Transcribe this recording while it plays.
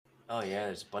Oh yeah,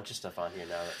 there's a bunch of stuff on here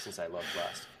now since I loved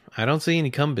last. I don't see any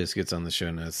cum biscuits on the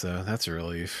show notes, though. That's a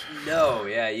relief. No,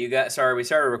 yeah, we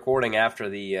started recording after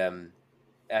the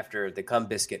cum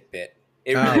biscuit bit.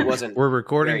 It really wasn't. We're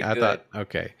recording. I good. thought,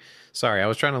 okay, sorry, I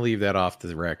was trying to leave that off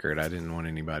the record. I didn't want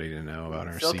anybody to know about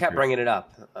our Phil secret. kept bringing it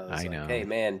up. I know. Hey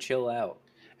man, chill out.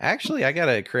 Actually, I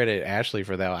gotta credit Ashley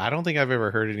for that. I don't think I've ever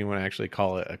heard anyone actually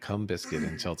call it a cum biscuit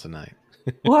until tonight.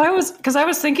 Well, I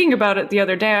was thinking about it the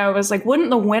other day. I was like,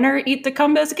 wouldn't the winner eat the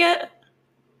cum biscuit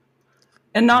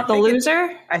and not the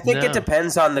loser? I think it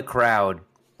depends on the crowd,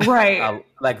 right?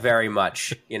 Like very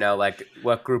much, like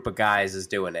what group of guys is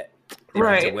doing it,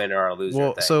 right? It's a winner or a loser.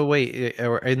 Well, thing. so wait,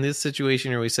 in this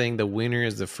situation, are we saying the winner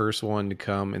is the first one to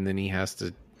come, and then he has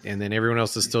to, and then everyone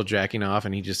else is still jacking off,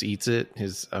 and he just eats it,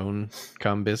 his own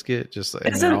cum biscuit, just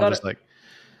and they're all just like.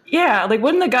 Yeah, like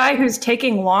wouldn't the guy who's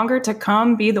taking longer to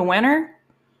come be the winner?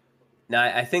 No,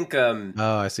 I think. Oh,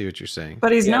 I see what you're saying.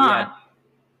 But he's not.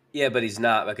 Yeah, but he's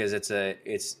not because it's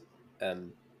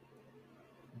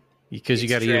because you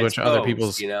got to eat a bunch of other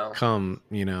people's cum.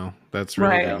 That's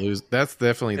really the lose. That's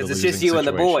definitely the losing it's just you situation.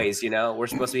 and the boys. We're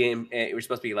supposed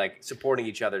to be like supporting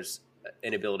each other's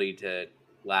inability to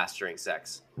last during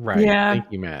sex. Right. Yeah. Thank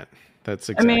you, Matt. That's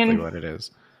exactly what it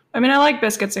is. I mean, I like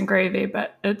biscuits and gravy,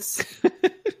 but it's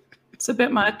a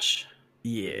bit much.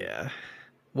 Yeah.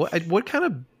 What kind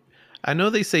of? I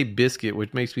know they say biscuit,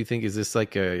 which makes me think: is this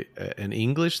like an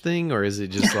English thing, or is it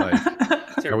just like?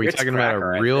 Are we talking about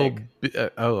a real?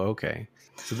 Oh, okay.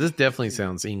 So this definitely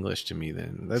sounds English to me.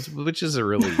 Then which is a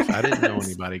relief. I didn't know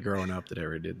anybody growing up that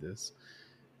ever did this.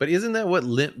 But isn't that what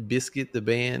Limp Bizkit the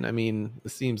band? I mean, it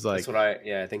seems like that's what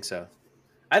I think so.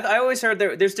 I always heard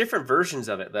there's different versions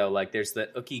of it though. Like there's the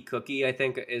Ookie Cookie, I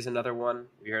think is another one.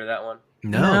 Have you heard of that one?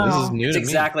 No, this is new. It's to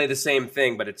exactly the same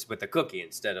thing, but it's with the cookie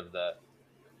instead of the,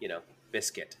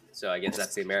 biscuit. So I guess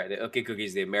that's the Ookie Cookie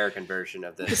is the American version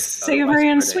of the savory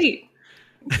and sweet.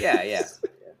 Yeah.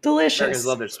 Delicious. Americans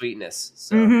love their sweetness.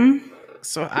 So. Mm-hmm.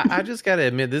 So I just got to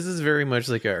admit, this is very much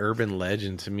like an urban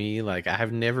legend to me. Like I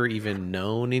have never even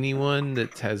known anyone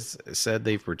that has said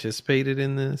they've participated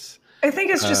in this. I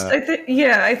think it's just, I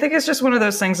think it's just one of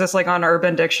those things that's like on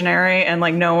Urban Dictionary and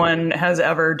like no one has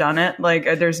ever done it. Like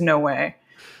there's no way.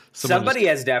 Somebody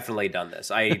has definitely done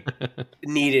this. I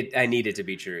need it to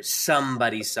be true.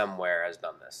 Somebody somewhere has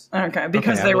done this. Okay,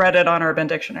 because they read it on Urban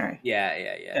Dictionary.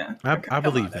 Yeah. I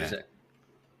believe that.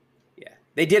 Yeah,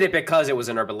 they did it because it was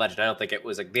an urban legend. I don't think it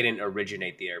was like they didn't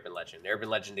originate the urban legend. The urban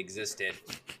legend existed,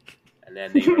 and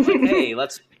then they were like, "Hey,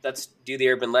 let's do the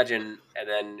urban legend, and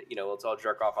then let's all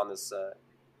jerk off on this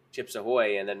Chips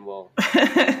Ahoy, and then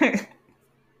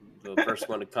the first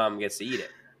one to come gets to eat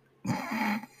it."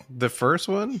 The first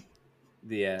one?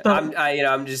 Yeah,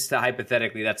 I'm just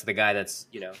hypothetically that's the guy that's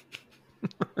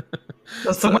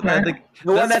that's the one, the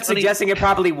one that's suggesting it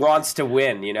probably wants to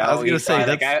win. I was gonna say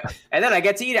and then I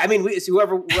get to eat it. I mean,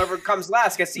 whoever comes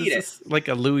last gets to eat it. Like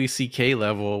a Louis C.K.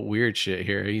 level weird shit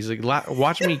here. He's like,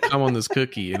 watch me come on this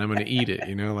cookie, and I'm gonna eat it.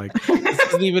 Like this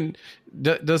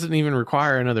doesn't even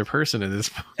require another person at this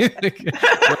point.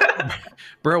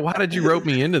 Bro, why did you rope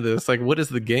me into this? Like, what is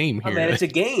the game here? Oh, man, it's a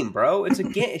game, bro. It's a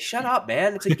game. Shut up,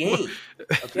 man. It's a game.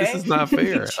 Okay, this is not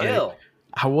fair. Chill.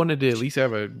 I wanted to at least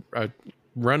have a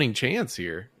running chance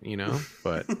here,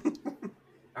 but all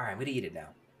right, I'm gonna eat it now.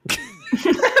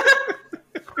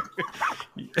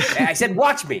 I said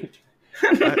watch me.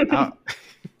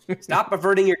 Stop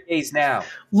averting your gaze now.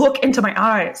 Look into my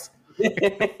eyes.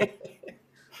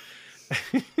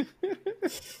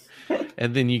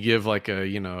 And then you give like a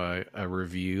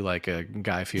review, like a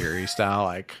Guy Fieri style,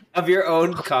 like of your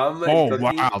own cum. Oh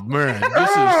wow, man!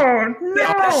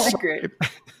 That's great.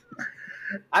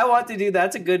 I want to do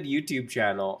that's a good YouTube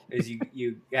channel. Is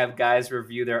you have guys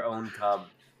review their own cum.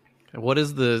 What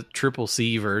is the triple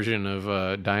C version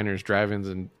of diners, drive-ins,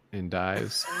 and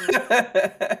dives?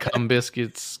 Cum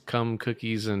biscuits, cum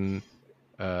cookies, and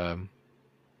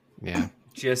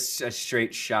just a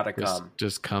straight shot of cum.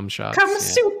 Just cum shots. Cum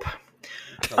soup.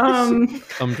 Cum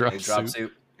drop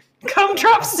soup. Cum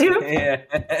drop soup. Yeah.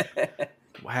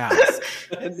 Wow.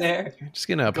 In there. I'm just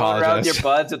gonna apologize. Going around your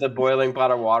buds with a boiling pot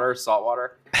of water, salt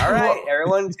water. All right,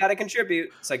 everyone's got to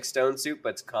contribute. It's like stone soup,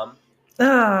 but it's cum.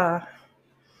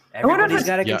 Everybody's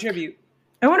got to contribute.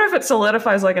 I wonder if it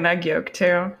solidifies like an egg yolk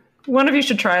too. One of you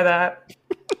should try that.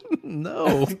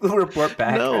 No. We'll report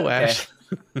back. No, okay. Ash.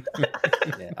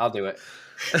 Yeah, I'll do it.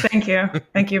 Thank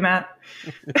you, Matt.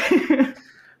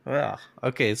 Well,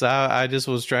 okay, so I just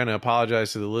was trying to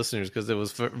apologize to the listeners because it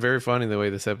was very funny the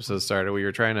way this episode started. We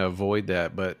were trying to avoid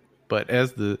that, but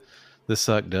as the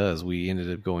suck does, we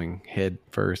ended up going head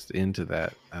first into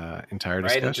that entire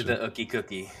discussion. Right into the Ookie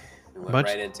Cookie. Went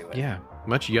right into it. Yeah,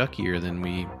 much yuckier than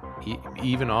we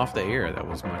even off the air. That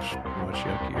was much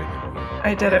yuckier than we.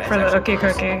 I did it for the Ookie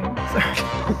Cookie.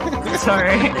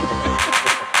 Sorry.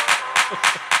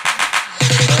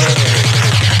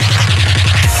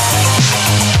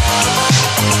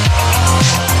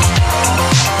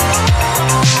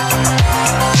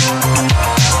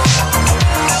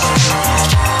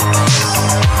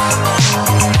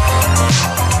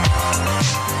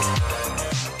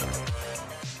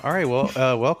 All right,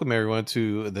 well, welcome everyone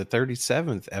to the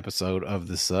 37th episode of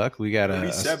The Suck. We got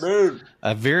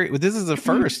a very, this is the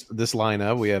first, this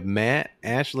lineup. We have Matt,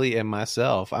 Ashley, and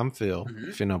myself. I'm Phil,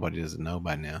 if nobody doesn't know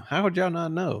by now. How would y'all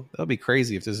not know? That would be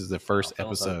crazy if this is the first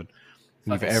episode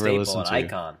you've ever listened to.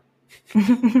 Icon.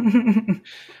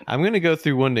 I'm going to go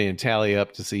through one day and tally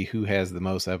up to see who has the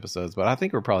most episodes, but I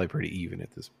think we're probably pretty even at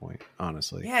this point,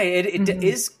 honestly. Yeah, it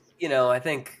is, I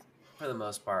think... For the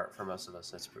most part, for most of us,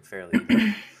 that's fairly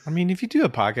easy. I mean, if you do a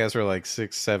podcast for like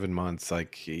 6-7 months,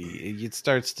 like it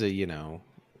starts to,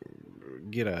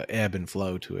 get a ebb and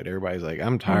flow to it. Everybody's like,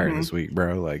 I'm tired this week,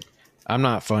 bro. Like, I'm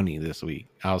not funny this week.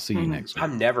 I'll see you next week.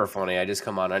 I'm never funny. I just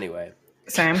come on anyway.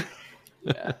 Same.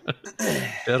 Yeah.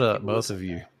 Shut up, both of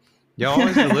you. Y'all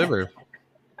always deliver.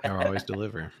 Y'all always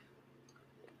deliver.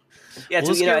 Yeah,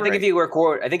 so, I think if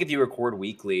you record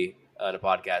weekly on a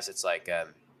podcast, it's like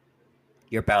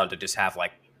you're bound to just have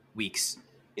like weeks.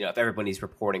 If everybody's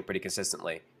reporting pretty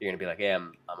consistently, you're gonna be like, "Hey,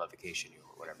 I'm on vacation,"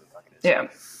 or whatever the fuck it is. Yeah.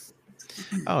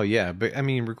 Oh yeah, but I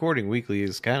mean, recording weekly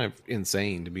is kind of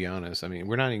insane, to be honest. I mean,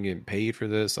 we're not even getting paid for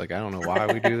this. Like, I don't know why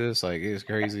we do this. Like, it's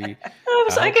crazy. We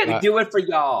do it for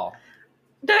y'all.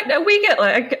 We get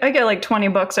I get like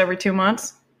 $20 every 2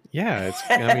 months. Yeah, it's.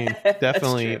 I mean,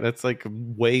 definitely that's like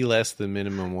way less than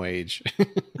minimum wage.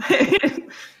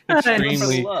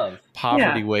 Extremely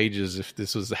poverty wages. If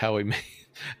this was how we made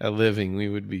a living, we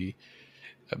would be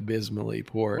abysmally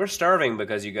poor. We're starving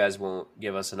because you guys won't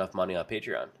give us enough money on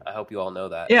Patreon. I hope you all know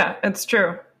that. Yeah, it's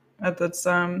true. That's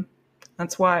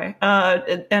why.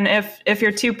 And if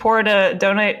you're too poor to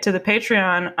donate to the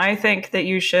Patreon, I think that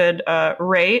you should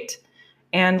rate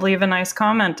and leave a nice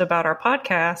comment about our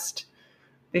podcast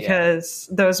because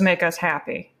those make us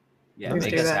happy. Yeah,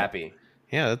 make us happy.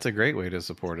 Yeah, that's a great way to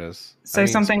support us. Say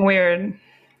something weird.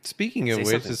 Speaking of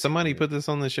which, did somebody put this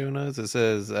on the show notes? It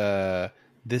says,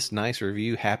 this nice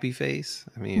review, happy face.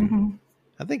 I mean,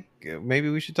 I think maybe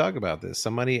we should talk about this.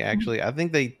 Somebody actually, I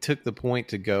think they took the point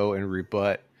to go and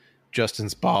rebut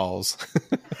Justin's balls.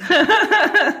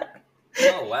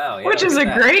 Oh, wow. Yeah, which is a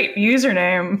great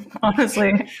username,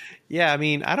 honestly. Yeah, I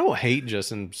mean, I don't hate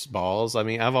Justin's balls. I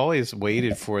mean, I've always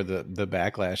waited for the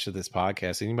backlash to this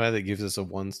podcast. Anybody that gives us a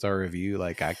 1-star review,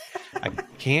 like I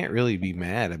can't really be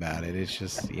mad about it. It's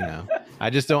just, I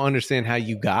just don't understand how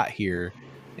you got here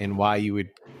and why you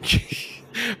would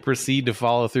proceed to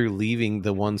follow through leaving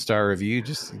the 1-star review.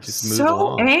 Just move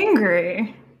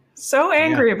along. So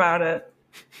angry about it.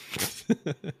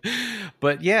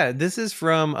 But yeah, this is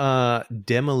from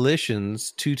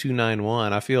Demolitions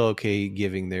 2291. I feel okay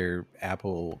giving their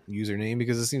Apple username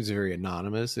because it seems very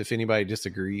anonymous. If anybody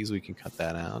disagrees, we can cut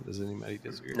that out. Does anybody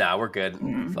disagree? Nah, we're good.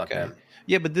 Fuck them.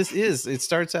 Yeah, but it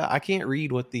starts out, I can't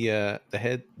read what the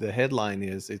headline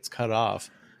is. It's cut off,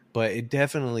 but it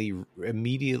definitely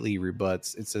immediately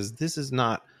rebuts. It says, "This is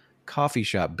not coffee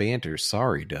shop banter.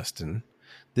 Sorry, Dustin.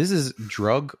 This is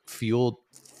drug-fueled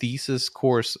thesis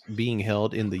course being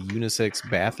held in the unisex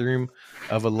bathroom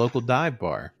of a local dive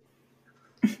bar.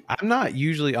 I'm not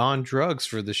usually on drugs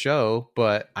for the show,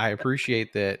 but I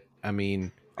appreciate that. I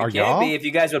mean, are y'all? If you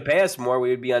guys would pay us more,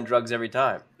 we would be on drugs every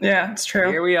time. Yeah, it's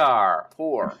true. Here we are,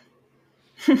 poor."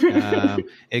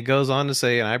 It goes on to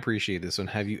say, and I appreciate this one,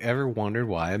 "Have you ever wondered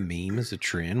why a meme is a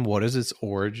trend? What is its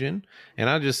origin?" And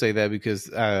I'll just say that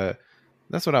because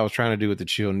that's what I was trying to do with the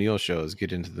Chill Neil show, is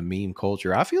get into the meme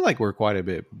culture. I feel like we're quite a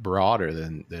bit broader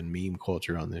than meme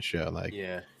culture on this show. Like,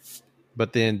 yeah.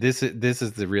 But then this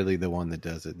is really the one that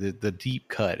does it. The deep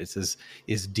cut. It says,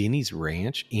 "Is Denny's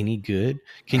Ranch any good?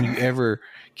 Can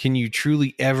you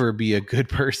truly ever be a good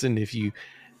person if you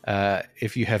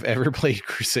have ever played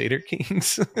Crusader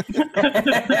Kings?" The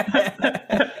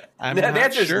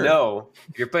answer is no.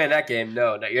 If you're playing that game,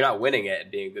 no, you're not winning it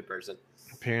and being a good person.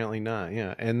 Apparently not,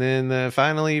 yeah. And then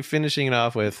finally finishing it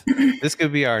off with, this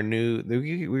could be our new,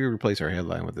 we replace our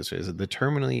headline with this, is the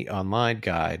Terminally Online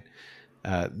Guide.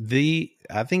 I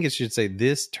think it should say,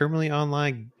 "This Terminally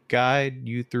Online Guide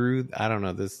you through," I don't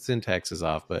know, the syntax is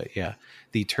off, but yeah.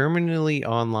 The Terminally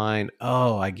Online,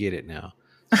 oh, I get it now.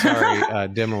 Sorry,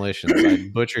 Demolitions, I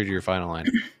butchered your final line.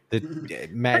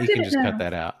 Matt, you can just cut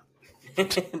that out.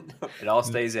 It all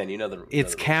stays in. You know the.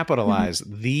 It's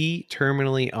capitalized. The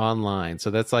terminally online.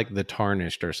 So that's like the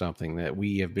tarnished or something that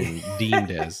we have been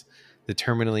deemed as the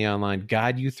terminally online.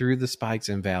 Guide you through the spikes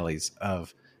and valleys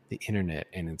of the internet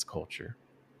and its culture.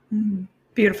 Mm-hmm.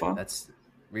 Beautiful. That's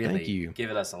really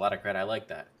giving us a lot of credit. I like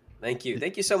that. Thank you.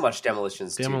 Thank you so much,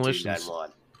 Demolitions.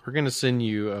 We're going to send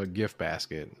you a gift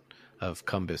basket of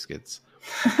cum biscuits.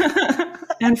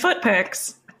 And foot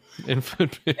picks. And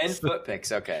foot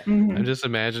picks, okay. Mm-hmm. I'm just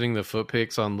imagining the foot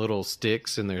picks on little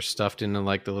sticks, and they're stuffed into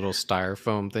like the little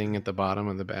styrofoam thing at the bottom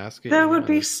of the basket. That would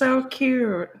be so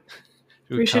cute.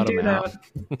 We should do that.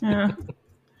 Yeah.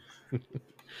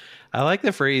 I like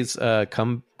the phrase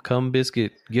cum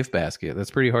biscuit gift basket.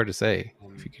 That's pretty hard to say.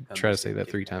 If you could try to say that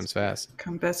 3 times fast.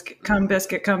 Cum biscuit,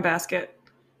 cum basket.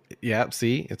 Yeah,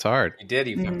 see? It's hard. You did.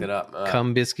 You fucked it up.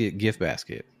 Cum biscuit gift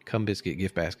basket. Cum biscuit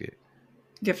gift basket.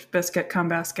 Gift biscuit cum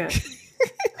basket.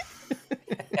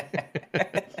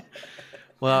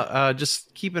 Well,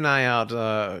 just keep an eye out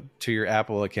to your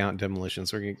Apple account,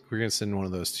 Demolitions. We're going to send one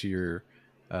of those to your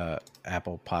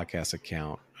Apple Podcast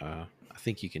account. I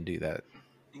think you can do that.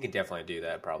 You can definitely do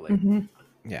that, probably. Mm-hmm.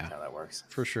 Yeah. That's how that works.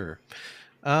 For sure.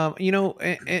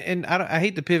 And I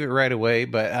hate to pivot right away,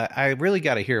 but I really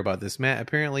got to hear about this, Matt.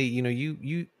 Apparently,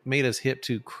 you made us hip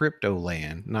to crypto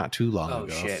land not too long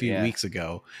ago, a few weeks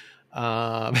ago.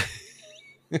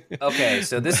 Okay,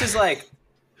 so this is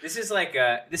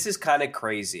kind of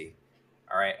crazy.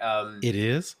 All right. It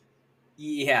is?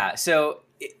 Yeah. So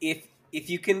if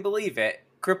you can believe it,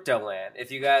 crypto land,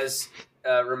 if you guys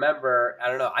remember, I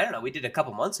don't know. We did a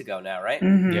couple months ago now, right?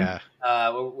 Mm-hmm. Yeah.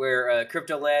 Where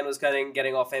Crypto Land was kind of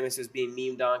getting all famous. It was being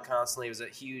memed on constantly. It was a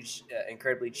huge,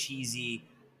 incredibly cheesy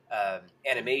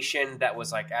animation that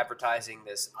was like advertising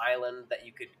this island that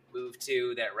you could move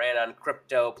to that ran on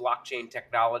crypto blockchain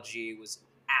technology. It was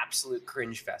absolute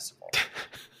cringe festival.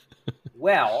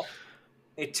 Well,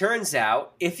 it turns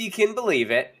out, if you can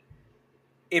believe it,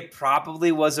 it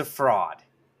probably was a fraud.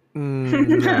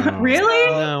 No.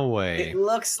 Really? No way. It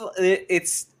looks.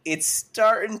 It's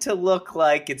starting to look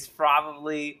like it's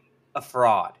probably a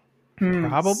fraud.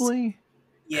 Probably.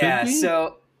 Yeah.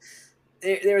 So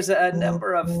there's a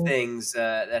number of things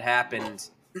that happened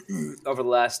over the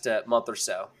last month or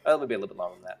so. Maybe a little bit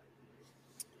longer than that.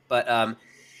 But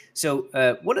so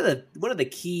one of the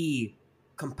key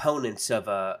components of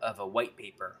a white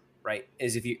paper, right,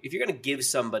 is if you're going to give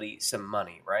somebody some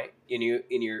money, right, and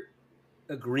you're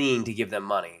agreeing to give them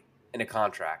money in a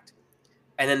contract,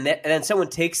 and then someone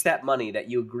takes that money that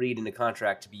you agreed in the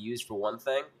contract to be used for one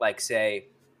thing, like say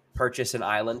purchase an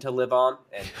island to live on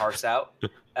and parse out,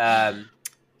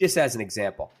 just as an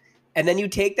example, and then you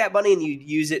take that money and you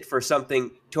use it for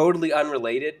something totally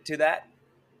unrelated to that,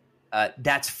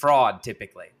 that's fraud.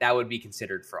 Typically that would be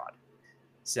considered fraud.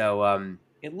 So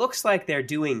it looks like they're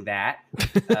doing that,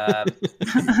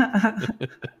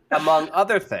 among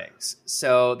other things.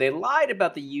 So they lied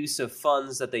about the use of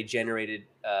funds that they generated,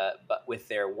 but with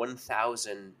their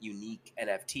 1,000 unique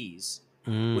NFTs,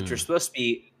 which were supposed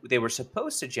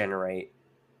to generate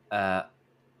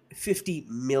 $50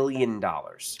 million.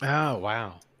 Oh,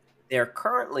 wow. They're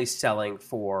currently selling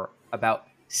for about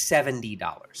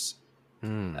 $70.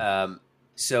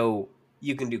 So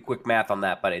you can do quick math on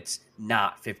that, but it's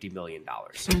not $50 million.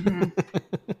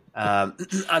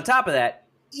 On top of that,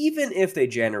 even if they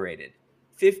generated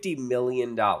 $50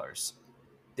 million,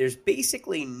 there's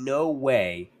basically no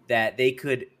way that they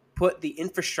could put the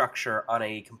infrastructure on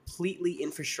a completely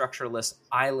infrastructureless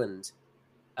island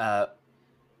that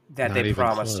they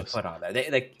promised to put on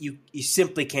there. You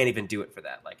simply can't even do it for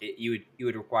that. Like you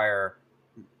would require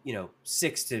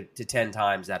 6 to 10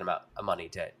 times that amount of money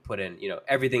to put in.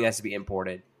 Everything has to be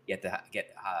imported. You have to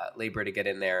get labor to get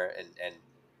in there and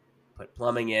put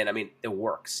plumbing in. I mean, the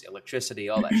works, electricity,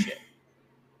 all that shit.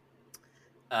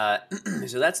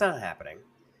 So that's not happening.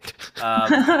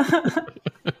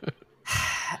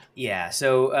 Yeah.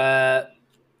 So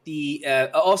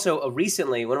also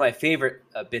recently, one of my favorite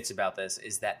bits about this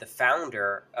is that the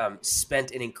founder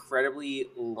spent an incredibly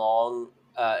long.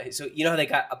 So how they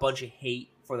got a bunch of hate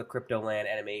for the Crypto Land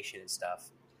animation and stuff.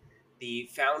 The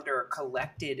founder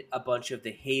collected a bunch of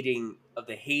the hating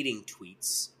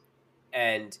tweets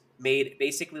and made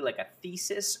basically like a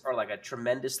thesis or like a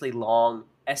tremendously long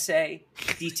essay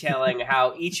detailing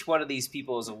how each one of these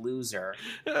people is a loser.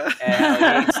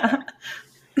 And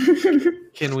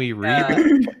Can we read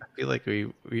that? I feel like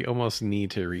we almost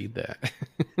need to read that.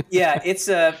 Yeah, it's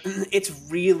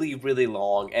really, really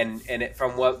long, and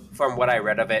from what I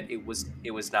read of it, it was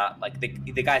not like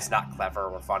the guy's not clever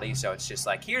or funny, so it's just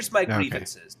like, here's my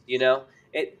grievances,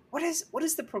 What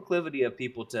is the proclivity of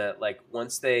people to like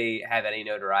once they have any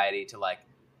notoriety to like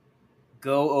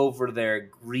go over their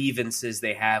grievances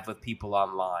they have with people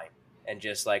online and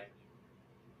just like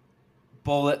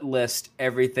bullet list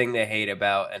everything they hate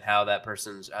about and how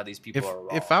these people are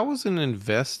wrong. If I was an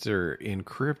investor in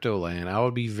crypto land, I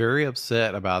would be very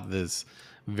upset about this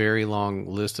very long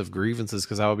list of grievances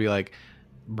because I would be like,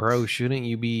 bro, shouldn't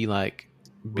you be like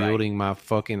building my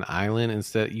fucking island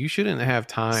instead? You shouldn't have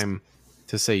time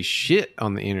to say shit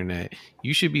on the internet.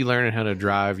 You should be learning how to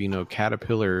drive,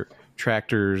 Caterpillar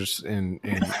tractors and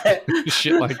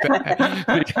shit like that,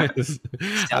 because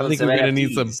I think we're gonna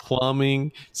need some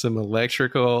plumbing, some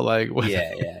electrical. Like, what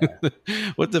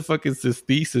the fuck is this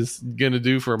thesis gonna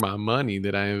do for my money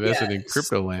that I invested in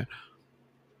crypto land?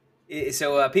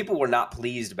 So people were not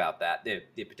pleased about that,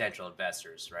 the potential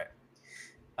investors, right?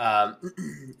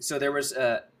 So there was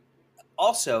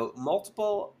also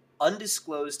multiple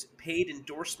undisclosed paid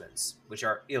endorsements, which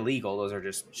are illegal. Those are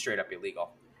just straight up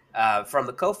illegal. From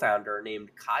the co-founder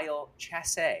named Kyle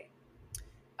Chasse.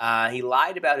 He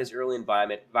lied about his early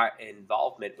involvement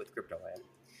with CryptoLand,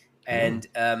 and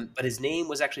but his name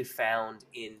was actually found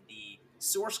in the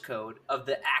source code of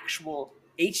the actual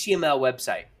HTML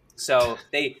website. So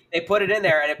they put it in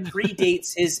there, and it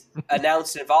predates his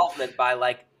announced involvement by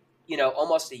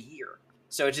almost a year.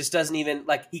 So it just doesn't even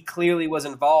he clearly was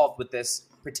involved with this,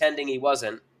 pretending he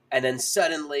wasn't, and then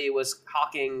suddenly was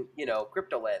hawking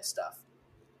CryptoLand stuff.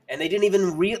 And they didn't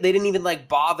even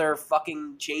bother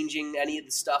fucking changing any of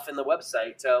the stuff in the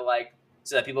website to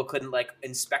so that people couldn't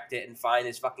inspect it and find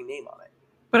his fucking name on it.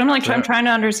 But I'm trying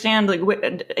to understand,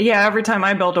 every time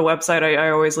I build a website,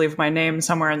 I always leave my name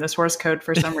somewhere in the source code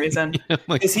for some reason.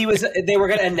 Because they were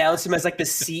going to announce him as the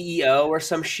CEO or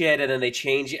some shit, and then they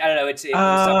changed it. I don't know. It was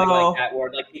something like that,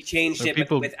 where he changed it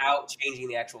without changing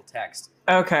the actual text.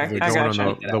 Okay, I got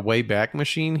you. The Wayback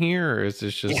Machine here, or is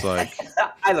this just I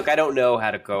don't know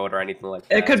how to code or anything like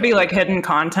that. It could be hidden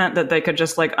content that they could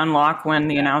just unlock when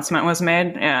the announcement was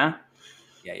made. Yeah.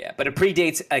 Yeah, but it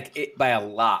predates it by a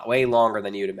lot, way longer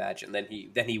than you'd imagine. Then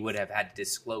he would have had to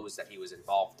disclose that he was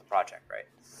involved with the project, right?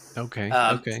 Okay.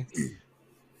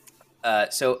 Okay.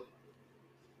 So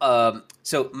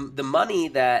the money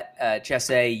that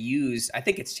Chasse used, I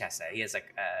think it's Chasse. He has an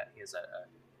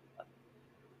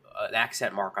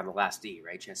accent mark on the last D,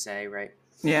 right? Chasse, right?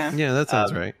 Yeah. Yeah, that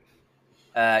sounds right.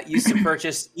 Used to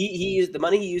purchase. He used the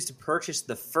money he used to purchase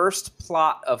the first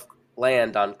plot of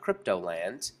land on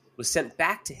CryptoLand. Was sent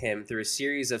back to him through a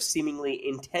series of seemingly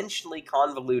intentionally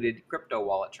convoluted crypto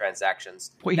wallet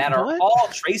transactions that are all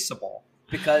traceable,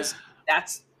 because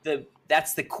that's the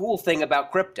cool thing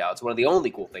about crypto. It's one of the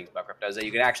only cool things about crypto is that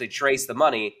you can actually trace the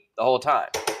money the whole time.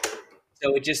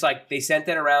 So it just they sent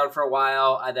it around for a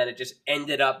while, and then it just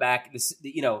ended up back. I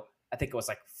think it was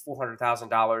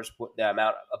 $400,000 the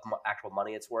amount of actual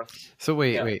money it's worth. So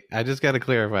wait, I just got to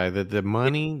clarify that the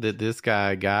money that this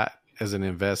guy got as an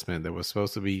investment that was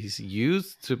supposed to be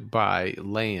used to buy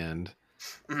land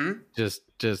just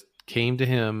came to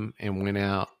him and went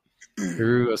out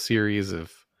through a series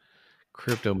of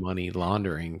crypto money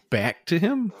laundering back to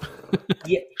him.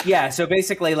 Yeah. So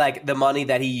basically, the money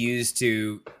that he used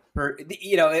to,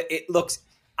 it looks.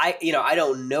 I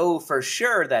don't know for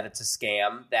sure that it's a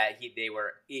scam, that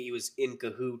he was in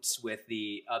cahoots with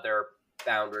the other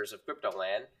founders of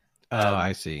CryptoLand.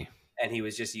 I see. And he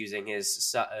was just using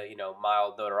his,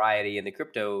 mild notoriety in the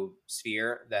crypto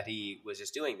sphere that he was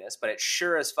just doing this. But it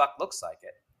sure as fuck looks like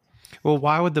it. Well,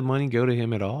 why would the money go to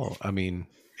him at all? I mean,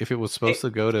 if it was supposed to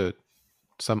go to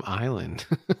some island,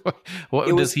 it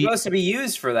was supposed to be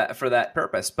used for that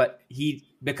purpose. But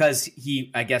because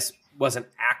he, I guess, wasn't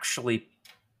actually.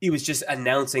 He was just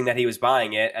announcing that he was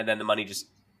buying it, and then the money just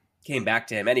came back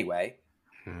to him anyway.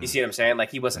 You see what I'm saying?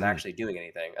 He wasn't actually doing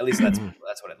anything. At least that's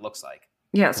what it looks like.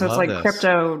 Yeah, so it's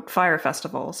crypto fire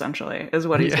festival, essentially, is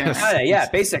what he's doing. Yeah,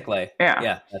 basically.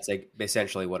 Yeah, that's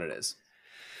essentially what it is.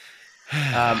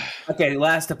 Okay,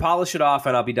 last to polish it off,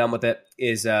 and I'll be done with it.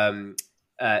 Is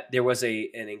there was an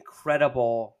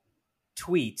incredible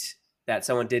tweet that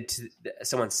someone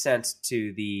sent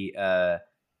to the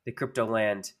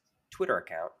CryptoLand Twitter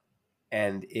account,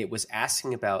 and it was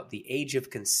asking about the age of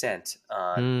consent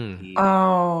on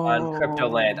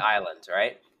CryptoLand Island,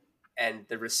 right? And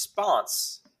the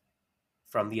response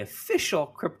from the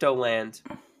official CryptoLand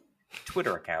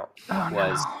Twitter account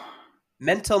was,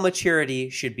 mental maturity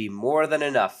should be more than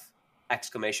enough! !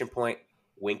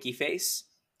 Winky face.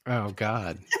 Oh,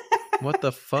 God. What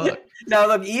the fuck? No,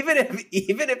 look, even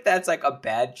if that's a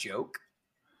bad joke,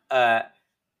 you're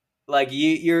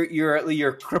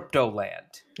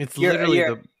CryptoLand. It's literally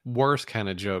worst kind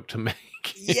of joke to make.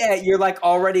 Yeah, you're like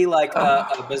already like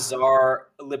a bizarre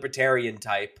libertarian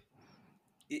type.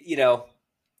 You know,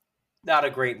 not a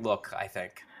great look, I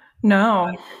think. No.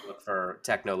 Not a great look for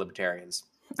techno-libertarians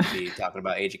to be talking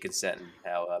about age of consent and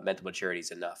how mental maturity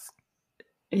is enough.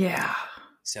 Yeah.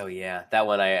 So yeah, that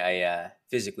one I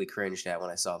physically cringed at when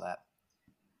I saw that.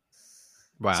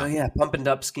 Wow. So yeah, pumping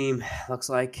up scheme looks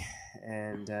like,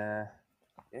 and yeah,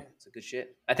 it's a good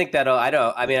shit. I think that I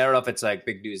don't know if it's like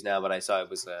big news now, but I saw it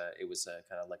was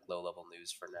kind of like low level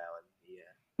news for now. And yeah.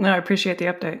 No, I appreciate the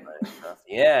update.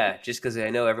 Yeah, just because I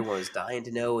know everyone was dying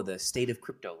to know the state of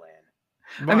crypto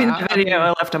land. Well, I mean, the video I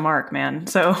left a mark, man.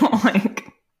 So like.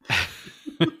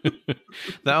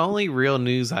 The only real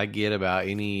news I get about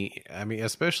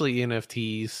especially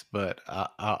NFTs, but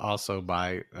also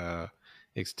by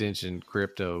extension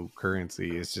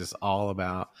cryptocurrency, is just all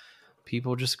about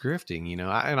people just grifting,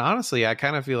 and honestly, I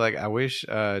kind of feel like I wish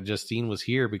Justine was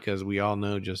here, because we all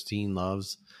know Justine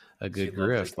loves a good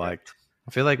grift. Like,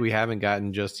 I feel like we haven't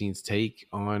gotten Justine's take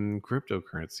on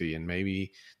cryptocurrency, and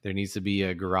maybe there needs to be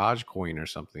a garage coin or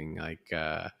something like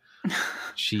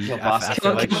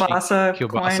Kielbasa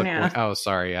coin. Yeah. Oh,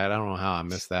 sorry, I don't know how I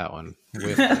missed that one.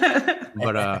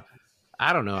 But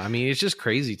I don't know. I mean, it's just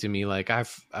crazy to me. Like,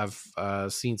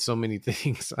 I've seen so many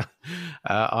things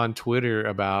on Twitter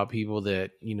about people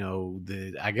that,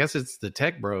 I guess it's the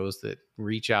tech bros that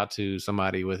reach out to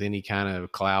somebody with any kind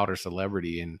of clout or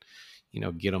celebrity and,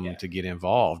 get them to get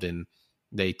involved. And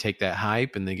they take that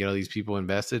hype and they get all these people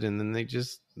invested, and then they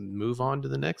just move on to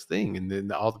the next thing. And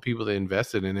then all the people that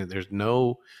invested in it, there's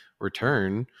no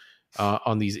return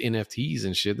on these NFTs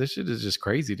and shit. This shit is just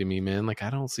crazy to me, man. Like, I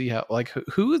don't see how, like,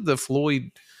 who is the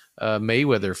Floyd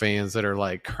Mayweather fans that are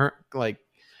like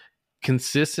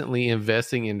consistently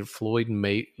investing in Floyd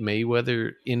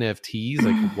Mayweather NFTs?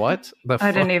 Like, what the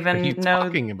fuck are you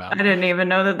talking about? I didn't even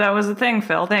know that was a thing,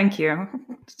 Phil. Thank you.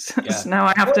 So now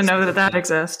I have to know that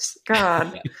exists.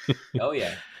 God. Yeah. Oh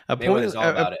yeah. Mayweather's all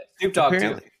about it. Snoop Dogg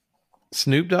too.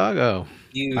 Snoop Dogg. Oh,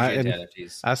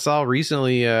 I saw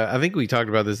recently. I think we talked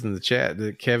about this in the chat.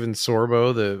 That Kevin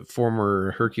Sorbo, the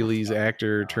former Hercules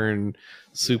actor turned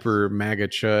super MAGA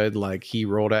chud, like, he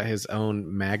rolled out his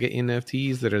own MAGA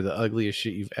NFTs that are the ugliest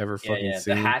shit you've ever fucking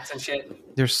seen. The hats and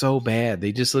shit. They're so bad.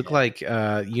 They just look like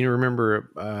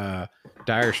remember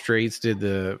Dire Straits did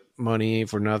the Money Ain't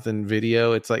For Nothing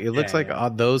video. It's like, it looks like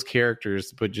those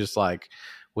characters, but just like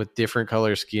with different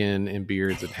color skin and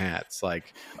beards and hats,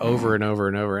 like over and over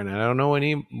and over. And I don't know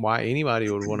why anybody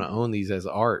would want to own these as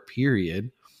art,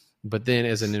 period. But then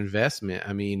as an investment,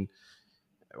 I mean,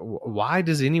 why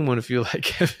does anyone feel like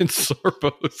Kevin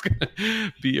Sorbo is going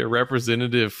to be a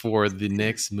representative for the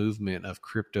next movement of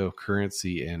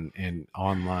cryptocurrency and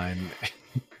online?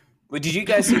 Well, did you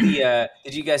guys see the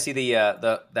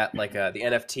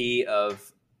NFT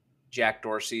of Jack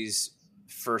Dorsey's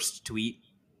first tweet?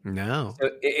 No.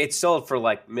 So it sold for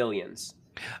like millions.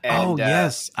 And,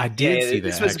 yes, I did see that.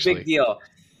 This was a big deal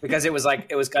because it was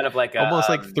kind of like almost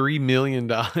like $3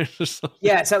 million or something.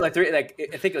 Yeah, it sounded like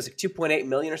I think it was like 2.8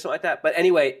 million or something like that. But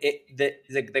anyway,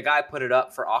 the guy put it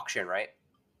up for auction, right?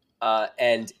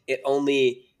 And it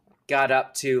only got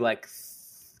up to like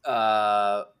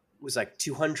was like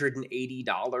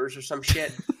 $280 or some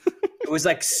shit. It was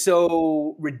like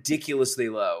so ridiculously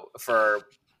low for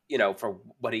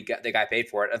what the guy paid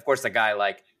for it. Of course, the guy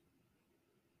like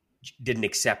didn't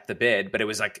accept the bid, but it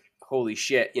was like, holy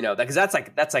shit, because that's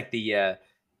like the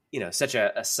such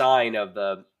a sign of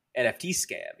the NFT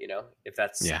scam, if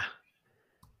that's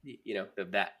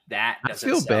that I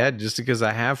feel bad just because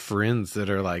I have friends that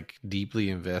are like deeply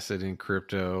invested in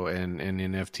crypto and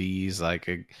NFTs. Like,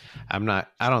 I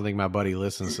don't think my buddy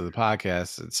listens to the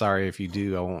podcast. Sorry if you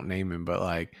do, I won't name him, but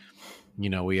like,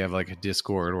 we have like a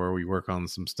Discord where we work on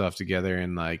some stuff together,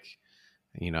 and like,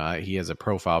 he has a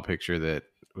profile picture that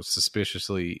was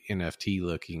suspiciously NFT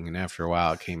looking, and after a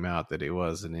while it came out that it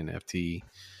was an NFT,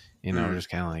 and I was just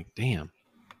kind of like, damn,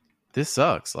 this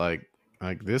sucks. Like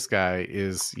this guy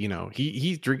is,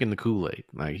 he's drinking the Kool-Aid.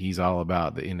 Like, he's all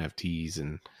about the NFTs,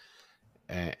 and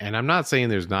I'm not saying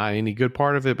there's not any good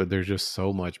part of it, but there's just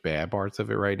so much bad parts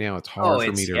of it right now. It's hard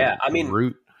for me to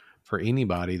root for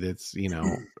anybody that's,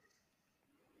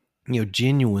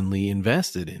 genuinely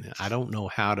invested in it. I don't know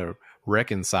how to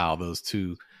reconcile those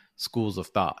two schools of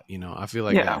thought. I feel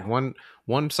like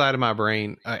one side of my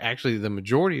brain, actually the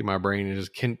majority of my brain, is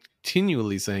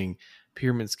continually saying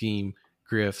pyramid scheme,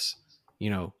 grifts,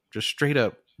 just straight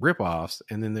up ripoffs.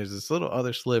 And then there's this little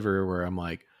other sliver where I'm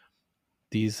like,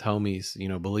 these homies,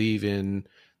 believe in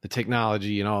the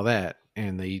technology and all that,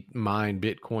 and they mine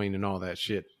Bitcoin and all that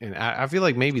shit. And I feel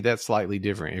like maybe that's slightly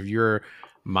different. If you're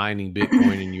mining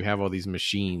Bitcoin and you have all these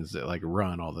machines that like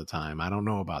run all the time. I don't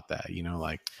know about that.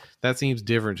 Like that seems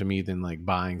different to me than like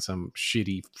buying some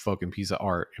shitty fucking piece of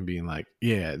art and being like,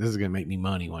 yeah, this is going to make me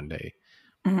money one day.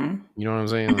 Mm-hmm. You know what I'm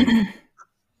saying? Like,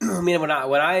 I mean, when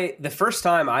I the first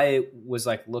time I was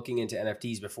like looking into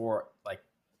NFTs before, like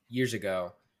years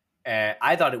ago, and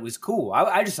I thought it was cool.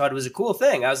 I just thought it was a cool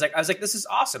thing. I was like, this is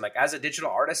awesome. Like as a digital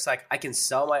artist, like I can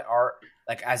sell my art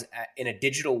like in a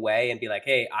digital way and be like,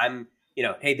 hey,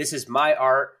 hey, this is my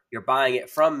art. You're buying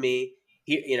it from me.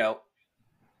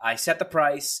 I set the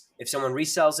price. If someone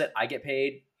resells it, I get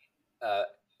paid.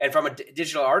 And from a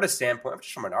digital artist standpoint,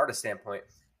 just from an artist standpoint,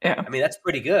 yeah, I mean, that's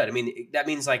pretty good. I mean, that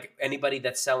means like anybody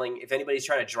that's selling, if anybody's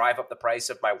trying to drive up the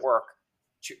price of my work,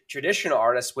 traditional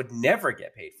artists would never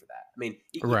get paid for that. I mean,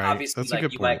 right. Obviously, that's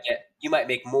like you might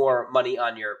make more money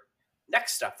on your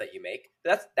next stuff that you make.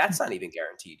 That's not even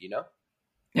guaranteed,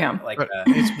 Yeah. Like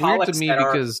it's weird to me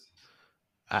because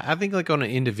I think like on an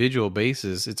individual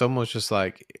basis, it's almost just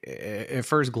like at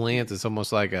first glance, it's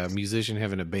almost like a musician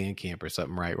having a band camp or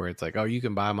something, right? Where it's like, oh, you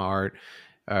can buy my art,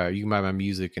 you can buy my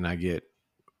music, and I get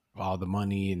all the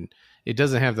money, and it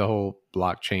doesn't have the whole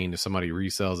blockchain. If somebody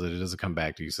resells it, it doesn't come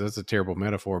back to you. So that's a terrible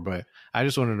metaphor, but I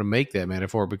just wanted to make that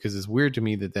metaphor because it's weird to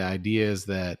me that the idea is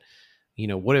that,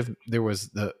 what if there was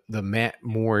the Matt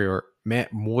Moyer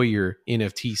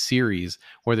NFT series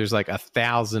where there's like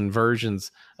 1,000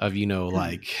 versions of,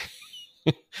 like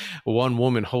one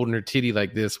woman holding her titty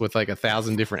like this with like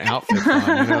 1,000 different outfits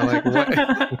on, like what?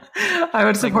 I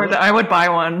would support that. I would buy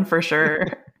one for sure.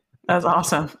 That's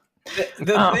awesome.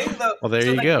 The thing though, well, there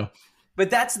you go. But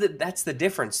that's the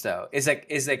difference though. Is like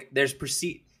there's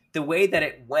the way that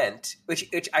it went,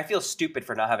 which I feel stupid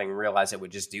for not having realized it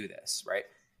would just do this, right?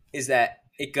 Is that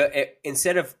it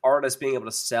instead of artists being able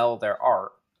to sell their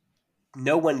art,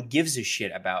 no one gives a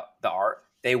shit about the art.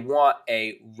 They want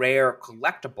a rare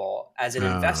collectible as an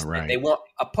investment. Right. They want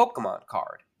a Pokemon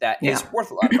card that is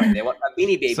worth a lot of money. They want a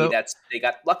Beanie Baby they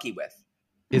got lucky with.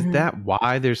 Is that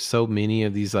why there's so many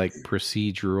of these like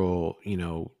procedural,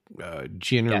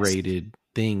 generated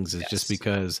things? It's just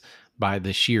because by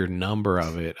the sheer number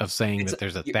of it, of saying that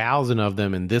there's 1,000 of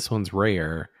them and this one's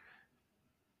rare.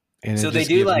 And so it just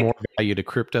gives more value to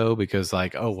crypto because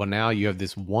like, oh, well, now you have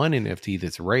this one NFT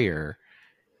that's rare.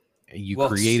 And you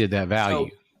created that value.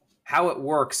 So how it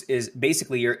works is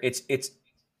basically it's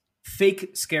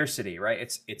fake scarcity,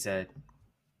 right? It's a,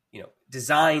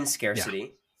 design scarcity. Yeah.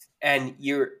 And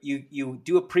you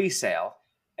do a pre-sale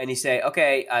and you say,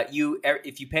 okay,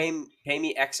 if you pay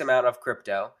me X amount of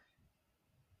crypto,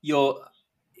 you'll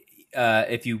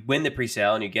if you win the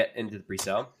pre-sale and you get into the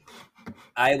pre-sale,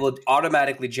 I will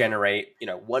automatically generate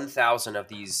 1,000 of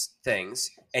these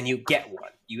things, and you get one.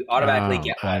 You automatically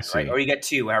get one, right? Or you get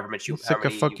two, however much you. It's like a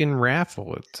fucking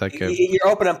raffle. It's like you're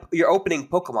opening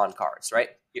Pokemon cards, right?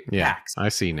 Packs. I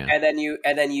see now. And then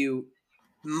you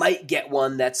might get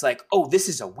one that's like, oh, this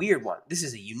is a weird one. This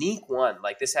is a unique one.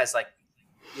 Like this has like,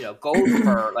 gold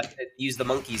fur. Like use the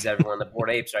monkeys, everyone, the Bored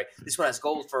Apes, right? This one has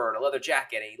gold fur and a leather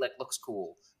jacket, and he like looks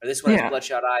cool. Or this one has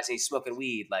bloodshot eyes and he's smoking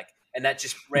weed. Like, and that's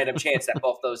just random chance that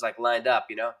both those like lined up,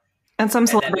 And some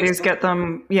celebrities get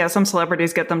them. Yeah, some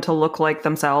celebrities get them to look like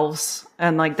themselves,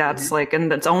 and like that's like,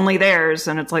 and it's only theirs,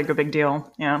 and it's like a big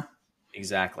deal. Yeah,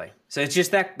 exactly. So it's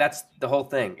just that's the whole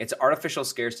thing. It's artificial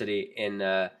scarcity in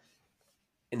the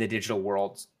digital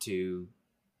world to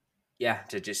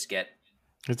just get.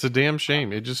 It's a damn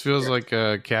shame. It just feels like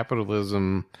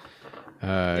capitalism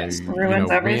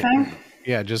ruins everything.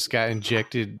 Just got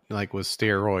injected like with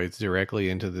steroids directly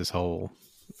into this whole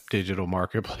digital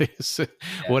marketplace.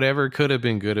 Whatever could have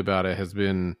been good about it has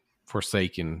been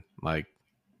forsaken. Like,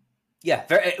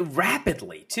 very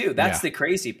rapidly too. That's the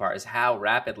crazy part is how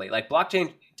rapidly. Like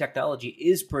blockchain technology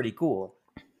is pretty cool.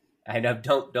 I know.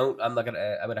 Don't. I'm gonna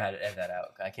edit that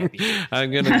out. I can't be.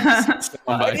 I'm gonna.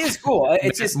 It is cool.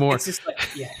 It's just more. It's just like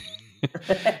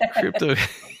crypto.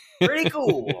 Pretty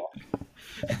cool.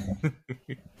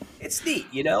 It's neat,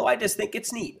 I just think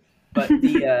it's neat. But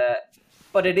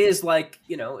but it is like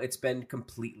it's been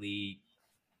completely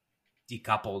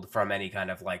decoupled from any kind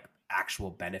of like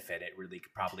actual benefit it really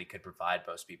probably could provide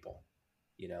most people.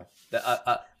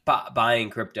 Buying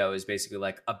crypto is basically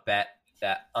like a bet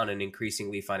that on an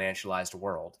increasingly financialized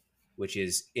world, which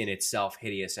is in itself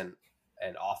hideous and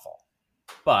awful.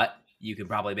 But you can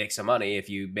probably make some money if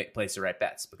you place the right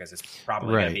bets because it's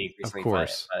probably going to be increasingly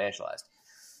financialized.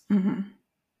 Mm-hmm.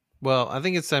 Well, I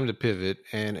think it's time to pivot,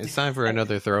 and it's time for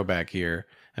another throwback here.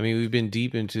 I mean, we've been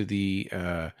deep into the,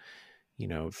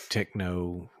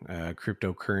 techno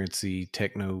cryptocurrency,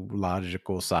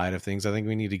 technological side of things. I think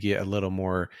we need to get a little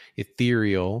more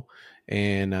ethereal.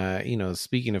 And,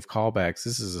 speaking of callbacks,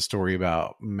 this is a story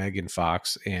about Megan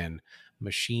Fox and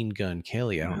Machine Gun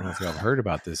Kelly. I don't know if y'all have heard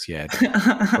about this yet, but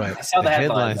I saw the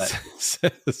headline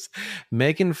says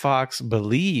Megan Fox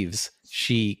believes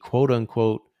she, quote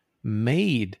unquote,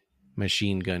 made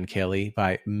Machine Gun Kelly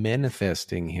by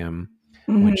manifesting him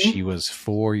when she was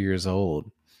 4 years old.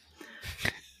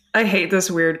 I hate this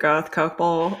weird goth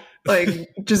couple, like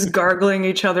just gargling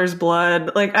each other's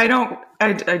blood. Like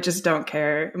I just don't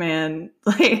care, man.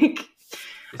 Like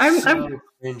I'm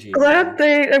glad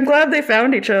they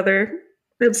found each other.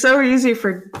 It's so easy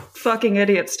for fucking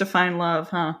idiots to find love,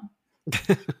 huh?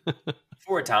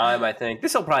 For a time, I think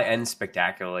this will probably end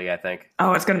spectacularly. I think.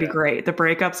 Oh, it's gonna be great. The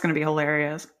breakup's gonna be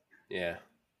hilarious. Yeah.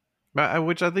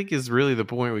 Which I think is really the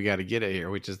point we got to get at here,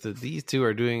 which is that these two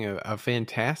are doing a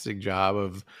fantastic job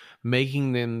of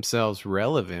making themselves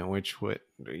relevant,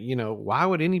 why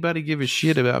would anybody give a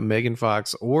shit about Megan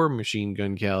Fox or Machine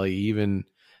Gun Kelly even,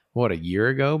 a year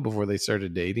ago before they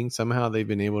started dating? Somehow they've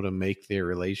been able to make their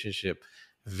relationship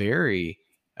very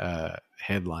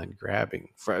headline grabbing.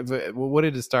 What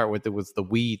did it start with? It was the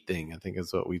weed thing, I think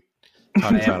is what we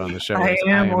talked about on the show. I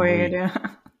am weed, yeah.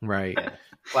 Right. Yeah.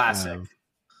 Classic.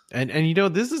 And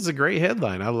this is a great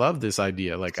headline. I love this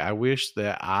idea. Like, I wish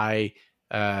that I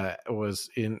was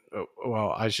in.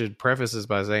 Well, I should preface this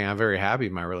by saying I'm very happy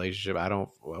in my relationship. I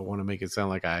want to make it sound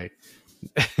like I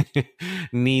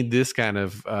need this kind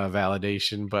of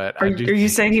validation. But are you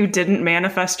saying you didn't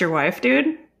manifest your wife,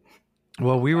 dude?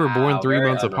 Well, we were born 3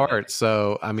 months apart.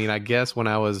 So, I mean, I guess when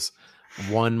I was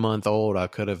 1 month old, I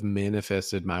could have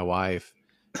manifested my wife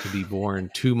to be born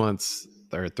 2 months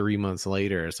or 3 months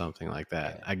later or something like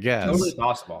that. I guess totally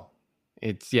possible.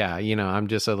 It's I'm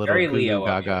just a little Leo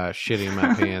gaga shitting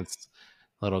my pants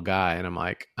little guy, and I'm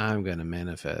like, I'm gonna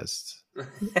manifest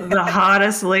the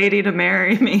hottest lady to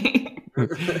marry me.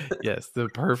 Yes, the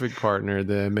perfect partner,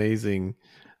 the amazing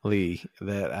Lee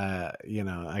that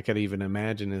I could even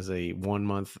imagine as a 1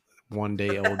 month, 1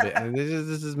 day old. And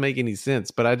this doesn't make any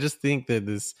sense, but I just think that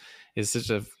this is such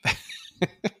a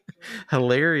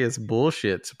hilarious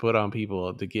bullshit to put on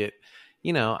people to get,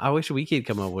 I wish we could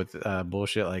come up with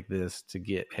bullshit like this to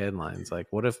get headlines. Like,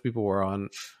 what if people were on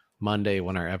Monday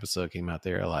when our episode came out,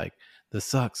 they're like, the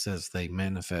Suck says they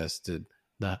manifested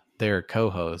their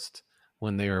co-host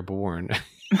when they were born.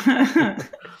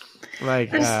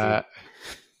 Like,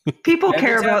 people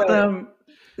care about them.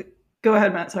 Go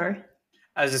ahead, Matt. Sorry.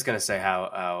 I was just going to say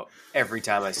how every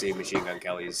time I see Machine Gun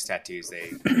Kelly's tattoos,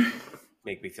 they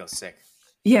make me feel sick.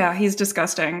 Yeah, he's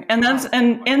disgusting. And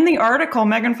in the article,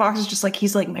 Megan Fox is just like,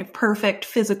 he's like my perfect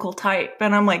physical type.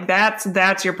 And I'm like,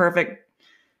 that's your perfect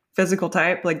physical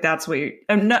type. Like, that's what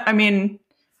I mean,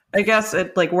 I guess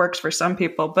it like works for some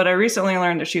people, but I recently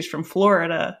learned that she's from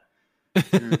Florida,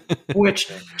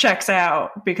 which checks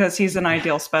out because he's an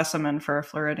ideal specimen for a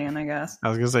Floridian, I guess. I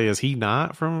was going to say, is he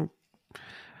not from?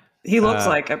 He looks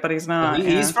like it, but he's not.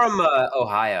 He's from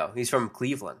Ohio. He's from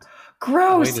Cleveland.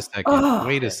 Gross. Wait a second.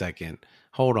 Wait a second.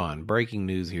 Hold on. Breaking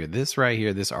news here. This right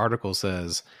here, this article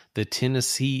says the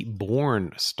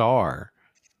Tennessee-born star.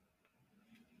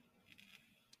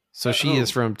 So she is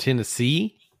from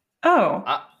Tennessee?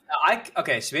 Oh.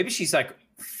 Okay, so maybe she's like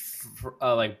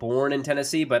born in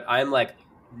Tennessee, but I'm like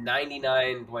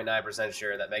 99.9%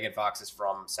 sure that Megan Fox is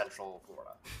from Central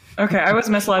Florida. Okay, I was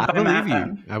misled by Matt.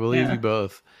 Then. I believe you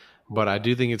both. But I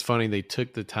do think it's funny they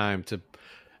took the time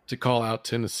to call out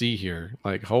Tennessee here.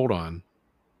 Like, hold on.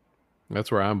 That's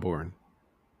where I'm born.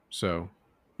 So.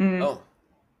 Oh,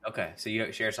 okay. So you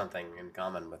share something in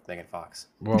common with Megan Fox.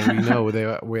 Well,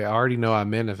 we already know I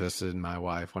manifested my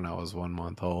wife when I was 1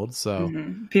 month old. So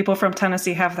people from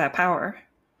Tennessee have that power.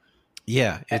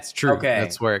 Yeah, it's true. Okay.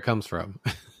 That's where it comes from.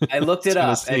 I looked it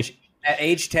up. And at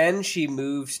age 10, she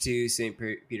moved to St.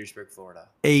 Petersburg, Florida.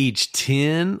 Age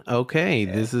 10? Okay,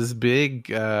 yeah. This is big.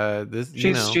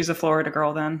 She's a Florida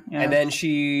girl then. Yeah. And then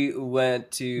she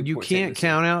went to You can't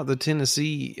count out the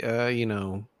Tennessee,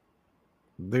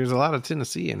 there's a lot of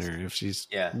Tennessee in her if she's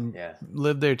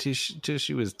lived there till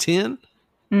she was 10.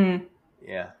 Mm.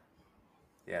 Yeah.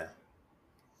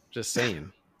 Just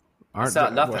saying. It's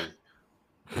not nothing.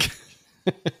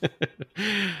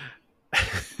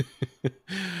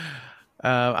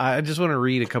 I just want to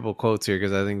read a couple quotes here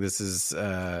because I think this is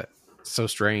so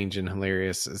strange and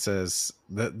hilarious. It says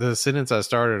the sentence I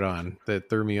started on that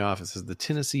threw me off. It says the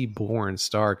Tennessee-born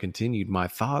star continued, "My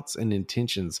thoughts and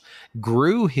intentions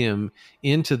grew him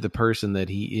into the person that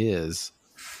he is."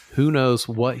 Who knows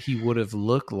what he would have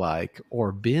looked like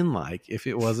or been like if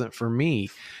it wasn't for me?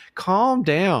 Calm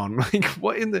down. Like,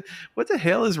 what the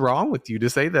hell is wrong with you to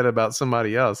say that about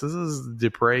somebody else? This is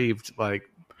depraved, like,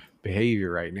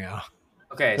 behavior right now.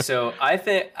 Okay, so I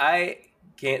think I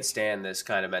can't stand this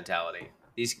kind of mentality.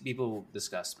 These people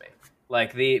disgust me.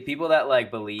 Like, the people that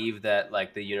like believe that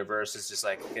like the universe is just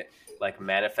like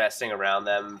manifesting around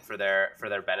them for their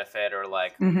benefit, or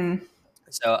like. Mm-hmm.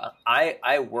 So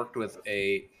I worked with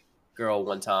a girl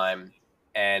one time,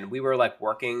 and we were like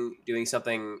doing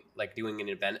something, like doing an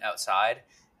event outside,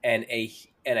 and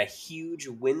a huge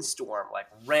windstorm like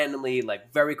randomly,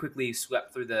 like very quickly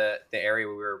swept through the area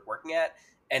we were working at,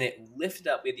 and it lifted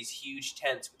up. We had these huge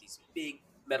tents with these big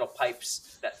metal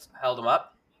pipes that held them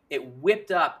up. It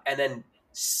whipped up and then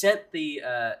sent the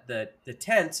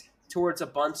tent towards a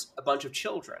bunch of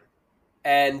children,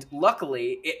 and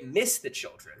luckily it missed the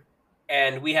children.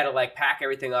 And we had to like pack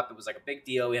everything up. It was like a big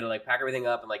deal. We had to like pack everything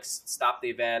up and like stop the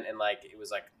event. And like, it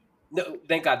was like, no,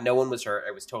 thank God no one was hurt.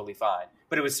 It was totally fine.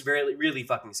 But it was really, really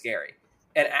fucking scary.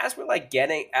 And as we're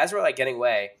getting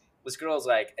away, this girl was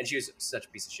like, and she was such a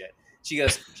piece of shit. She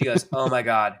goes, oh my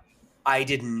God, I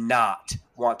did not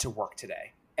want to work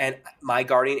today. And my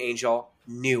guardian angel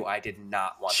knew I did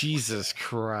not want Jesus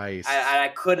Christ. I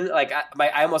couldn't, like,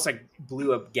 I almost like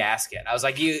blew a gasket. I was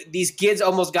like, these kids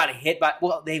almost got hit by,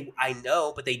 well, I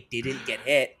know, but they didn't get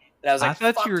hit. And I was like,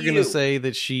 I thought you were going to say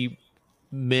that she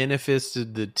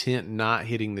manifested the tent not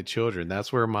hitting the children.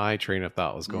 That's where my train of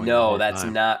thought was going. No, that's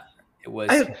not. It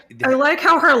was. I like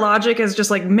how her logic is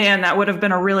just like, man, that would have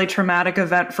been a really traumatic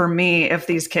event for me if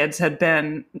these kids had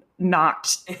been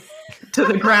knocked to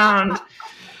the ground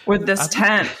with this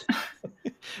tent.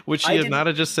 Would she not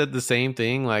have just said the same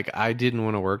thing? Like, I didn't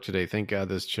want to work today. Thank God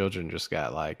this children just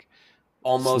got like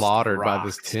almost slaughtered by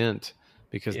this tent,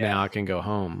 because now I can go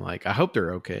home. Like, I hope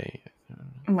they're okay.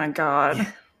 Oh my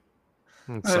God.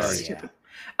 I'm sorry. Yeah.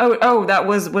 Oh, that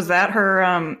was that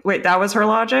her? Wait, that was her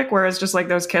logic. Whereas just like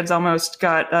those kids almost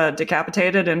got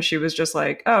decapitated, and she was just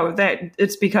like, "Oh,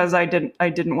 it's because I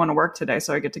didn't want to work today,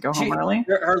 so I get to go home early."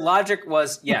 Her logic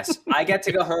was, yes, I get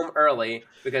to go home early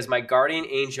because my guardian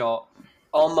angel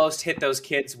almost hit those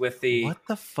kids with the. What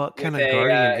the fuck kind of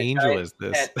guardian angel is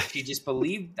this? She just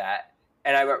believed that,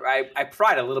 and I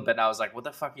pried a little bit. And I was like, "What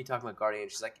the fuck are you talking about, guardian?"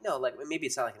 She's like, "No, like maybe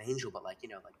it's not like an angel, but like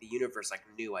like the universe like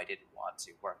knew I didn't want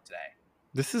to work today."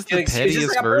 This is the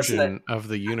pettiest version of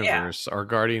the universe, our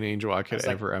guardian angel I could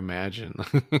ever imagine.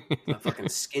 A fucking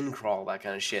skin crawl, that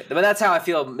kind of shit. But that's how I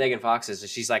feel Megan Fox is.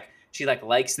 She's like, she like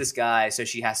likes this guy, so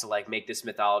she has to like make this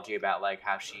mythology about like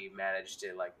how she managed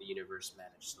to like the universe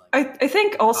managed to, like, I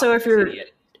think also if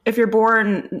you're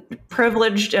born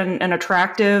privileged and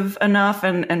attractive enough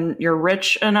and you're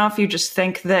rich enough, you just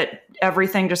think that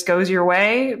everything just goes your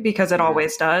way because it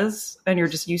always does, and you're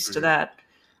just used to that,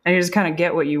 and you just kind of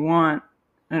get what you want.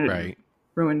 And it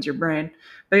ruins your brain.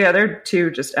 But yeah, they're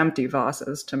two just empty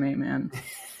vases to me, man.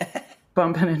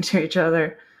 Bumping into each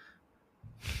other.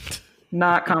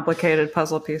 Not complicated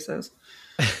puzzle pieces.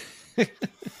 Some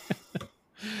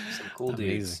cool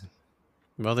dudes.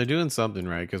 Well, they're doing something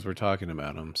right because we're talking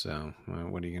about them. So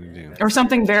what are you going to do? Or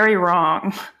something very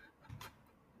wrong.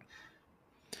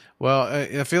 Well,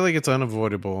 I feel like it's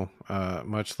unavoidable,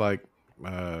 much like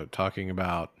talking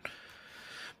about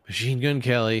Machine Gun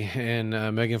Kelly and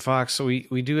Megan Fox. So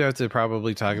we do have to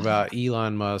probably talk about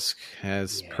Elon Musk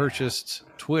has purchased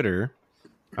Twitter.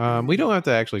 We don't have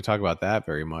to actually talk about that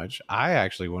very much. I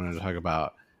actually wanted to talk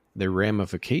about the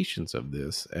ramifications of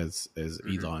this, as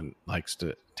Elon likes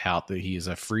to tout that he is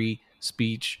a free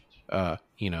speech,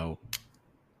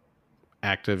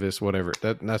 activist, whatever.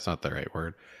 That's not the right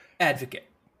word. Advocate.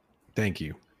 Thank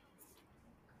you.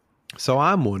 So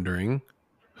I'm wondering,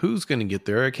 who's going to get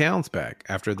their accounts back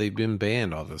after they've been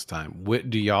banned all this time?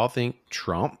 Do y'all think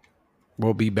Trump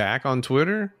will be back on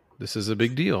Twitter? This is a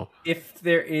big deal. If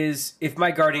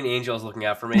my guardian angel is looking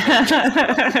out for me,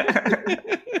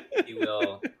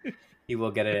 he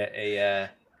will get a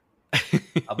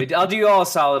I'll do you all a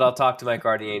solid. I'll talk to my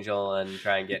guardian angel and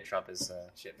try and get Trump his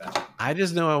shit back. I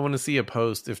just know I want to see a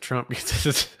post if Trump gets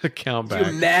his account back.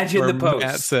 Can you imagine the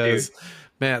post?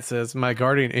 Matt says, my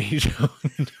guardian angel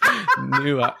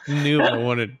knew I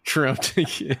wanted Trump to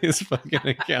get his fucking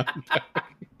account back.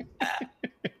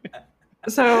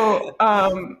 So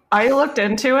I looked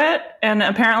into it, and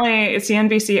apparently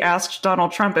CNBC asked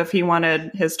Donald Trump if he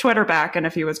wanted his Twitter back and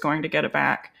if he was going to get it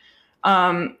back.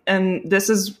 And this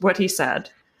is what he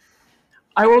said.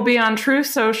 I will be on Truth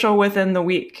Social within the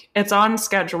week. It's on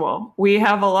schedule. We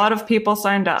have a lot of people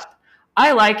signed up.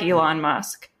 I like Elon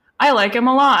Musk. I like him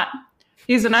a lot.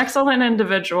 He's an excellent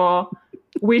individual.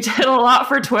 We did a lot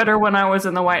for Twitter when I was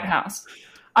in the White House.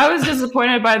 I was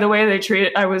disappointed by the way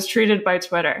I was treated by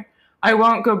Twitter. I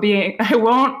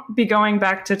won't be going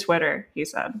back to Twitter, he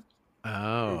said.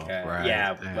 Oh, okay. Right.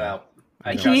 Yeah, well,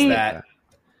 I trust that.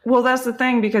 Well, that's the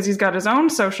thing, because he's got his own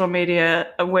social media,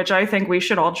 which I think we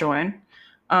should all join,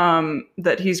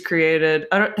 that he's created.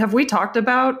 Have we talked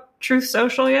about Truth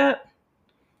Social yet?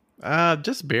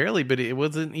 Just barely, but it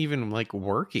wasn't even like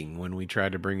working when we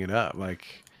tried to bring it up.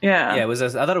 Like, yeah, it was. I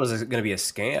thought it was going to be a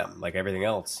scam, like everything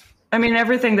else. I mean,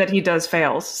 everything that he does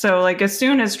fails. So, like, as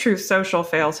soon as Truth Social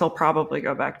fails, he'll probably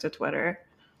go back to Twitter.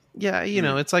 Yeah,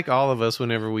 it's like all of us.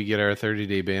 Whenever we get our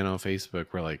 30-day ban on Facebook,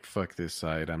 we're like, "Fuck this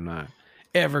site! I'm not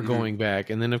ever going back."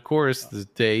 And then, of course, the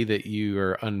day that you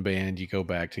are unbanned, you go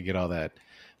back to get all that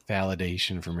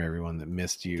validation from everyone that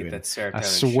missed you. And I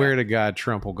swear to God,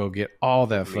 Trump will go get all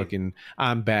that fucking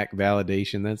 "I'm back"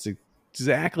 validation. That's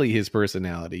exactly his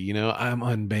personality. I'm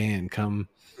unbanned. Come.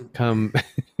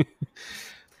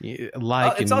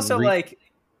 It's also like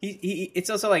it's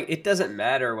also like it doesn't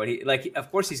matter what he like.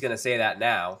 Of course, he's going to say that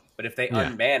now. But if they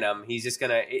unban him, he's just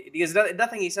gonna because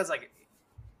nothing he says like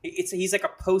he's like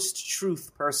a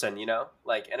post-truth person,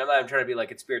 Like, and I'm not trying to be like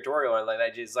conspiratorial or like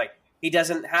that. Just like he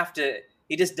doesn't have to.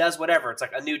 He just does whatever. It's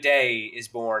like a new day is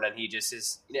born, and he just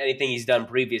is anything he's done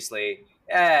previously.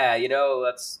 Yeah,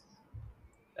 that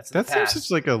seems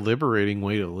such like a liberating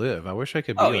way to live. I wish I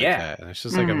could be like that. And it's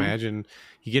just like imagine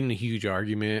you get in a huge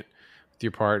argument with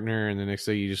your partner, and the next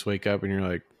day you just wake up and you're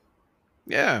like,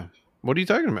 "Yeah, what are you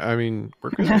talking about? I mean,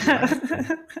 we're good."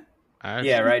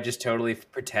 Yeah, right. Just totally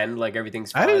pretend like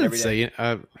everything's fine. I didn't say it.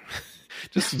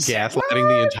 Just gaslighting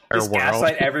the entire world.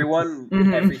 Gaslight everyone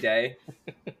every day.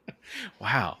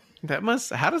 Wow,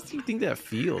 how does you think that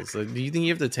feels? Do you think you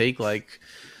have to take like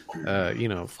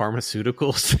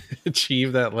pharmaceuticals to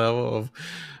achieve that level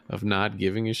of not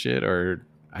giving a shit? Or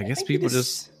I guess people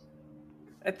just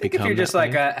I think if you're just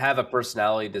like have a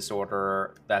personality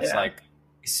disorder that's like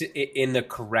in the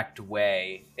correct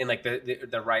way, in like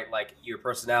the right, like your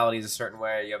personality is a certain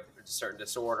way, you have a certain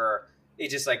disorder,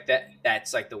 it's just like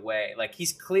that's like the way. Like he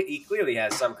clearly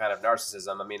has some kind of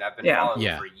narcissism. I mean, I've been following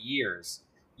him for years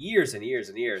and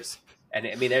years, and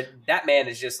I mean that man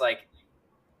is just like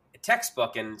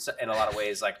textbook in a lot of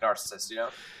ways, like narcissist.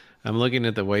 I'm looking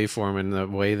at the waveform and the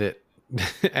way that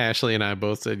Ashley and I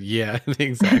both said the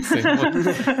exact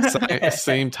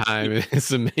same time.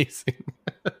 It's amazing.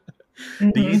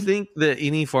 Do you think that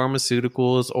any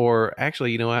pharmaceuticals, or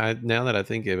actually, now that I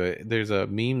think of it, there's a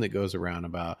meme that goes around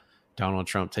about Donald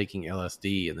Trump taking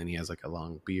LSD, and then he has like a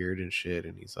long beard and shit,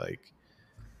 and he's like,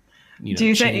 do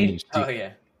you think?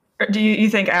 Do you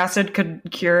think acid could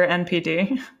cure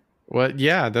NPD? Well,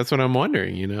 yeah, that's what I'm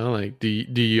wondering. Like, do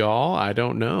y'all? I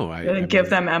don't know. I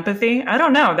give them empathy. I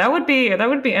don't know. That would be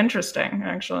interesting,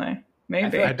 actually.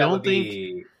 Maybe I don't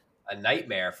think a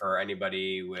nightmare for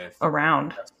anybody with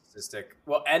around.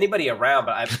 Well, anybody around,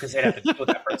 but because they'd have to deal with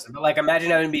that person. But like,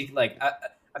 imagine having to be like,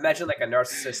 imagine like a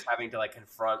narcissist having to like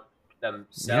confront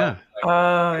themselves.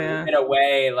 In a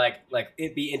way, like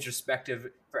it'd be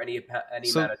introspective for any amount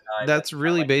of time. That's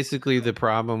really basically the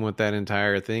problem with that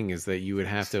entire thing, is that you would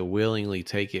have to willingly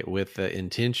take it with the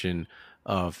intention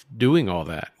of doing all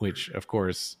that, which of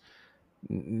course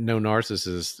no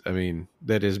narcissist, I mean,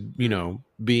 that is,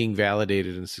 being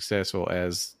validated and successful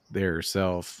as their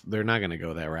self, they're not going to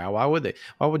go that route. Why would they?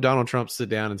 Why would Donald Trump sit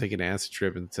down and take an acid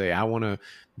trip and say, I want to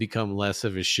become less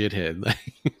of a shithead?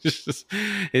 It's just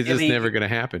never going to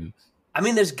happen. I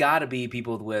mean, there's got to be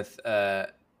people with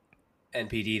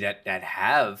NPD that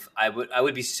have. I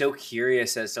would be so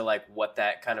curious as to like what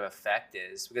that kind of effect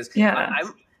is, because I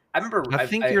remember. I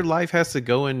think your life has to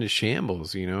go into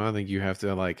shambles. I think you have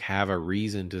to like have a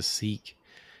reason to seek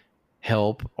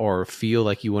help or feel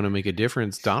like you want to make a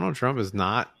difference. Donald Trump is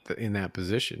not in that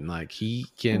position. Like he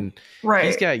can,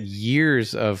 he's got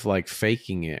years of like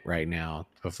faking it right now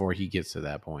before he gets to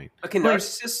that point. But can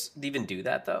narcissists even do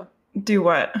that though? Do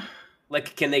what?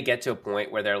 Like, can they get to a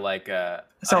point where they're like,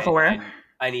 self-aware?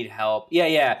 I need help.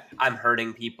 Yeah. I'm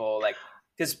hurting people. Like,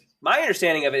 because my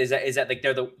understanding of it is that like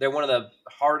they're one of the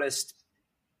hardest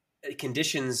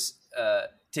conditions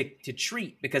to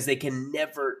treat, because they can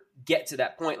never get to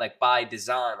that point, like by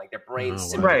design, like their brains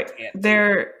simply can't.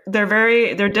 They're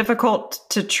difficult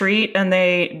to treat, and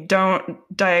they don't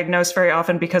diagnose very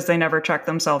often because they never check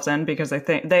themselves in, because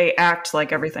they act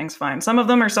like everything's fine. Some of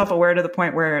them are self-aware to the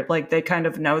point where like they kind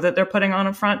of know that they're putting on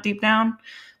a front deep down,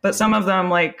 but some of them,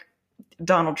 like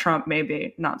Donald Trump,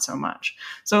 maybe not so much.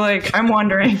 So like I'm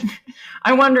wondering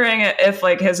if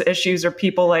like his issues, or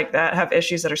people like that have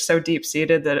issues that are so deep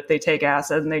seated that they take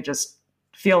acid and they just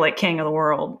feel like king of the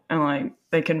world and like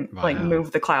they can like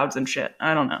move the clouds and shit.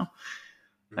 I don't know.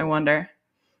 I wonder.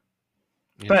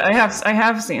 But I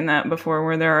have seen that before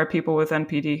where there are people with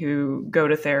NPD who go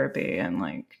to therapy and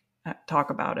like talk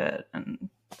about it and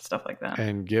stuff like that.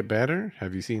 And get better?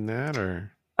 Have you seen that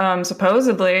or?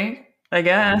 Supposedly, I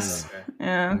guess. Okay.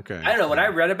 Yeah. Okay. I don't know. When I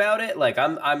read about it, like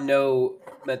I'm no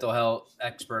mental health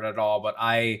expert at all, but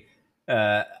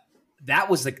that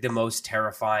was like the most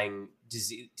terrifying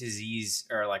disease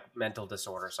or like mental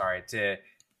disorder. Sorry,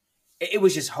 it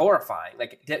was just horrifying.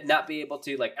 Like to not be able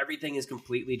to, like, everything is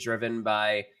completely driven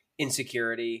by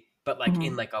insecurity, but like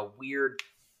in like a weird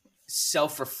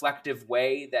self-reflective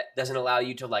way that doesn't allow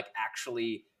you to like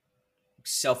actually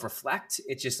self-reflect.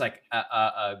 It's just like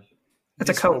it's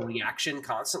a cope reaction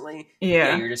constantly.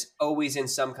 Yeah, you're just always in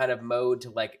some kind of mode to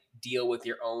like deal with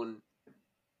your own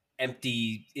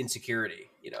empty insecurity.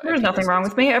 There's nothing wrong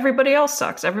with me. Everybody else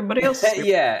sucks. Everybody else is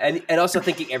yeah, and also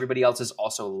thinking everybody else is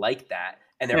also like that,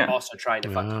 and they're also trying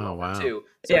to fuck you over too.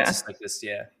 So it's just like this.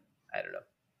 Yeah, I don't know.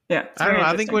 Yeah, I don't know.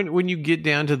 I think when you get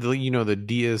down to the the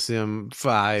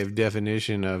DSM-5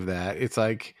 definition of that, it's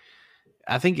like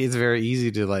I think it's very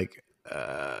easy to like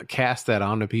cast that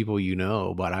onto people,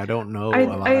 but I don't know a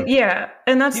lot of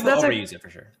and that's overuse it for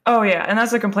sure. Oh yeah, and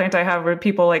that's a complaint I have where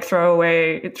people like throw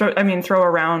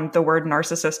around the word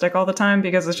narcissistic all the time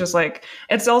because it's just like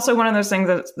it's also one of those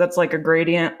things that's like a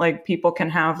gradient. Like people can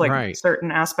have like certain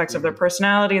aspects of their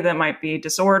personality that might be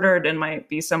disordered and might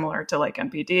be similar to like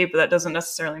NPD, but that doesn't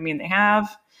necessarily mean they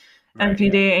have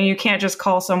NPD, and you can't just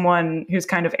call someone who's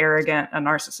kind of arrogant a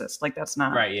narcissist. Like that's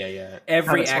not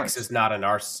Every ex is not a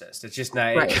narcissist. It's just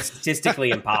not it's statistically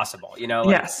impossible.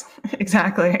 Yes,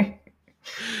 exactly.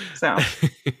 So,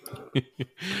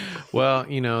 well,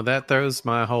 that throws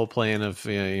my whole plan of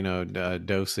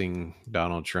dosing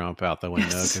Donald Trump out the window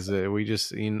because we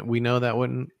just we know that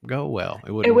wouldn't go well.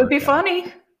 It would be funny.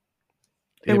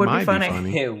 It would be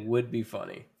funny. It would be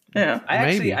funny. Yeah,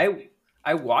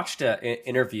 I watched an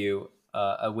interview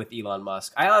with Elon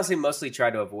Musk. I honestly mostly try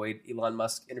to avoid Elon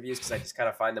Musk interviews because I just kind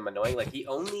of find them annoying. Like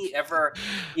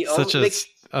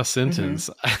a sentence.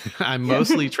 I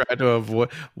mostly try to avoid.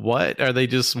 What are they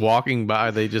just walking by?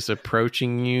 Are they just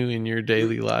approaching you in your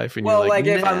daily life? And you're like,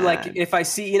 if I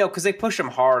see, because they push them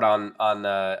hard on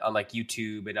like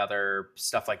YouTube and other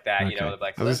stuff like that. Okay.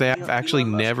 Like I was gonna say I've actually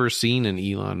never seen an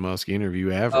Elon Musk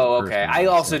interview ever. Oh, okay. I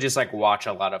also just like watch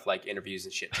a lot of like interviews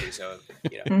and shit too. So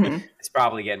it's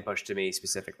probably getting pushed to me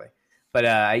specifically. But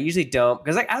I usually don't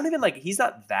because like I don't even like he's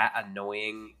not that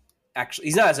annoying. Actually,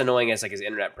 he's not as annoying as like his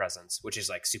internet presence, which is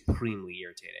like supremely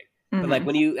irritating. But like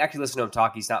when you actually listen to him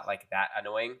talk, he's not like that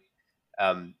annoying.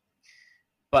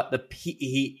 But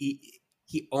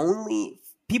he only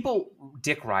people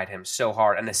dick ride him so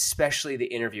hard, and especially the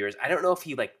interviewers. I don't know if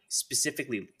he like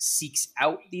specifically seeks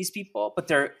out these people, but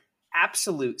they're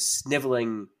absolute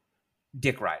sniveling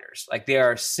dick riders. Like they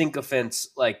are sycophants.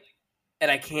 Like,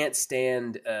 and I can't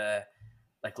stand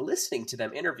like listening to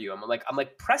them interview him. I'm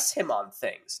like, press him on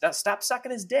things. Stop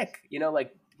sucking his dick.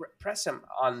 Like press him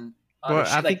on. Well,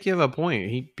 I think you have a point.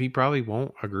 He probably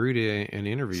won't agree to an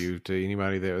interview to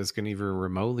anybody that was going to even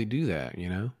remotely do that.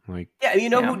 Like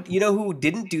who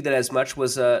didn't do that as much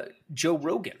was Joe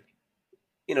Rogan.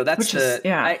 That's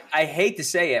I hate to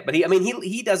say it, but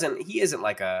he isn't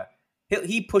like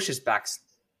he pushes back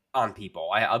on people.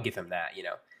 I'll give him that.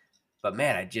 But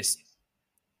man,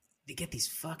 they get these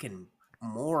fucking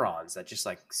morons that just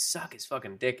like suck his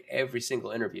fucking dick every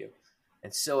single interview.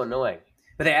 It's so annoying.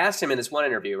 But they asked him in this one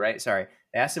interview, right? Sorry,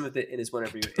 they asked him in this one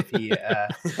interview if he. I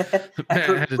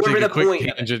had to take a quick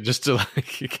tangent just to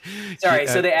like. Sorry,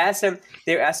 so they asked him.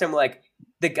 Like,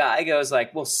 the guy goes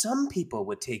like, "Well, some people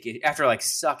would take it," after like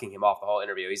sucking him off the whole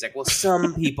interview. He's like, "Well,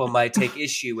 some people might take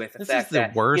issue with the fact that." This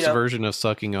is the worst version of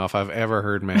sucking off I've ever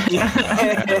heard Matt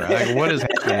talk about. Like, what is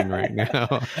happening right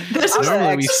now?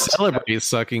 Normally we celebrate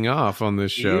sucking off on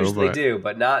this show. Usually do,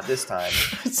 but not this time.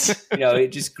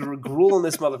 Just grueling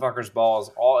this motherfucker's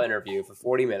balls all interview for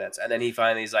 40 minutes, and then he's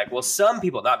like, "Well, some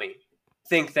people, not me,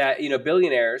 think that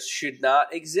billionaires should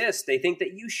not exist. They think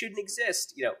that you shouldn't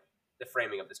exist." The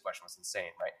framing of this question was insane,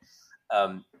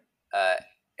 right?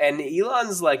 And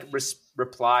Elon's like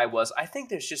reply was, "I think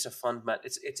there's just a fundamental.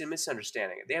 It's a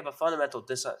misunderstanding. They have a fundamental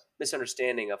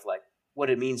misunderstanding of like what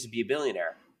it means to be a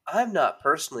billionaire. I'm not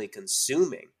personally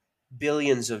consuming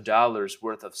billions of dollars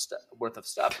worth of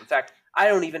stuff. In fact, I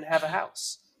don't even have a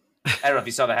house." I don't know if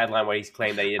you saw the headline where he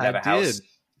claimed that he didn't have a house.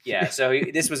 Yeah, so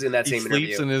this was in that same interview. He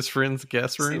sleeps in his friend's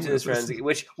guest room.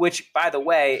 Which, by the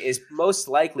way, is most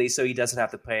likely so he doesn't have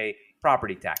to pay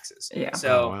property taxes. Yeah.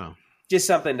 So just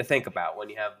something to think about when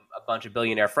you have bunch of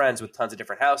billionaire friends with tons of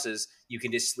different houses, you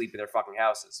can just sleep in their fucking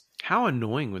houses. How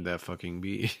annoying would that fucking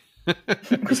be?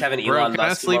 Just have an Bro, Elon can I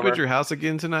Musk sleep over. at your house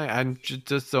again tonight? I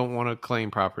just don't want to claim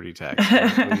property tax.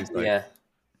 Please, like, Yeah.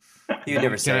 You would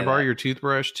never say can I borrow that. your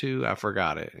toothbrush too? I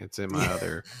forgot it. It's in my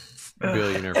other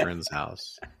billionaire friend's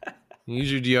house.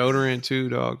 Use your deodorant too,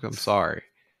 dog. I'm sorry.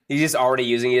 He's just already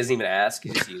using it. He doesn't even ask.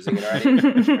 He's just using it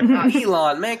already.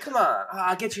 Elon, man, come on.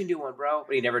 I'll get you a new one, bro.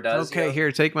 But he never does. Okay, here,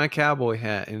 take my cowboy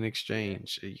hat in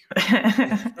exchange.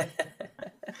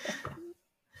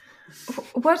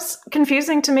 What's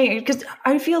confusing to me, because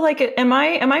I feel like am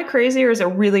I crazy, or is it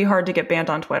really hard to get banned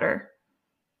on Twitter?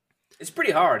 It's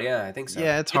pretty hard, yeah, I think so.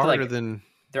 Yeah, it's People, harder than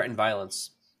threaten violence.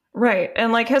 Right.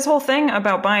 And like his whole thing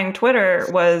about buying Twitter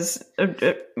was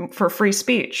for free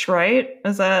speech, right?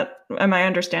 Am I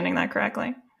understanding that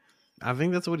correctly? I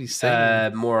think that's what he's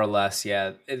saying. More or less,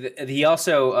 yeah. He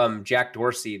also, Jack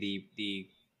Dorsey, the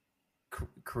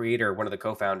creator, one of the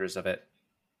co-founders of it,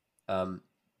 who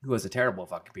has a terrible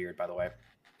fucking beard, by the way.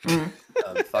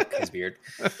 Fuck his beard.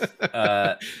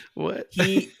 What?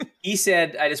 He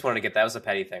said, I just wanted to get that was a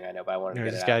petty thing, I know, but I wanted to get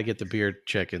it just out. gotta get the beard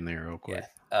check in there real quick.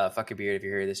 Yeah. Fuck your beard if you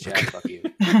hear this, Jack. Fuck you.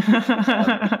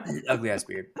 Ugly ass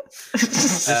beard.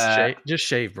 Just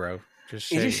shave, bro. Just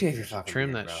shave your fucking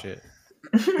trim beard, that bro.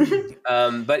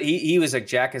 shit. But he was like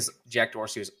Jack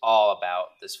Dorsey was all about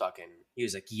this fucking. He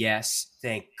was like, yes,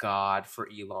 thank God for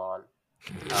Elon.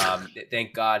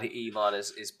 Thank God Elon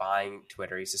is buying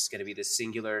Twitter. He's just going to be the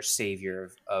singular savior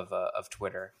of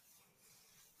Twitter.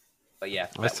 But yeah,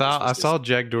 I saw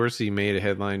Jack Dorsey made a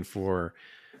headline for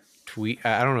tweet.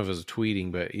 I don't know if it was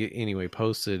tweeting, but anyway,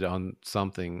 posted on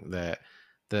something that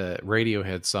the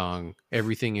Radiohead song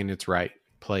 "Everything in Its Right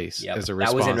Place" as a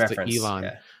response to Elon.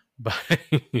 Yeah. But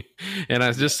and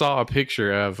I just saw a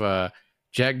picture of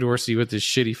Jack Dorsey with this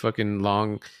shitty fucking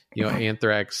long,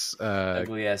 anthrax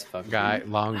ugly ass fucking guy,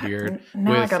 long beard.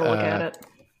 Now I gotta look at it.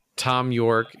 Tom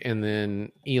York and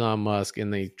then Elon Musk,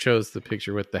 and they chose the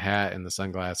picture with the hat and the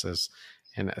sunglasses.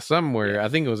 And somewhere, I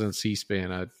think it was in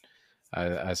C-SPAN,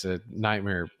 I said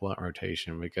nightmare blunt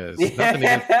rotation because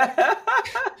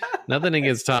nothing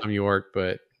against Tom York,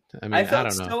 but I mean, I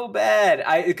don't know. So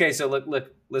bad. So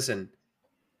look, listen.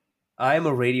 I'm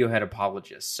a Radiohead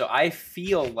apologist, so I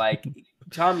feel like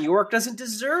Tom York doesn't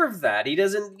deserve that. He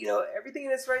doesn't, Everything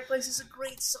in Its Right Place is a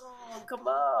great song. Come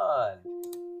on.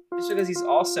 Just because he's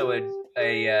also a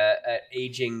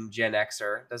aging Gen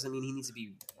Xer doesn't mean he needs to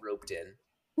be roped in.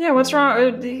 Yeah, what's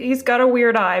wrong? He's got a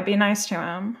weird eye. Be nice to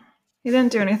him. He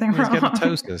didn't do anything wrong. He's got a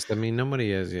toast. I mean,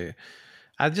 nobody has it.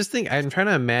 I just think I'm trying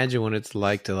to imagine what it's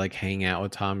like to like hang out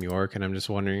with Tom York, and I'm just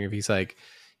wondering if he's like,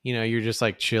 you're just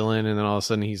like chilling, and then all of a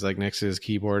sudden he's like next to his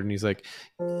keyboard, and he's like,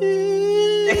 and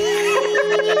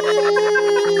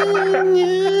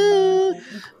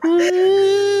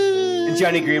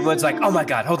Johnny Greenwood's like, oh my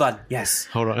God, hold on. Yes.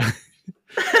 Hold on.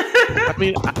 I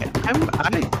mean, I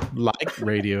like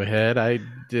Radiohead.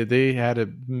 They had a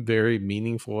very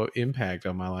meaningful impact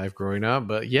on my life growing up.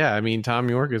 But yeah, I mean, Tom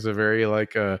York is a very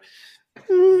like and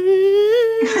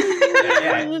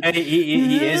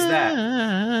he is that.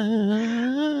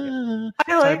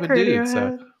 I like Radiohead.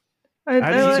 So.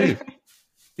 I do too.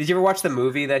 Did you ever watch the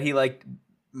movie that he like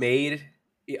made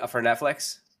for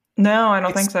Netflix? No, I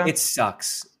don't think so. It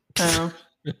sucks. Oh.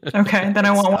 Okay, then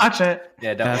I won't watch it.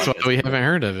 Yeah, that's why we haven't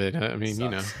heard of it. I mean,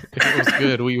 if it was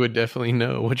good, we would definitely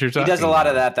know what you're talking about. He does a lot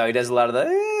of that, though. He does a lot of the.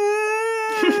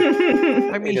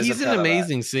 I mean, he's an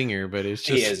amazing singer, but it's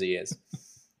just he is.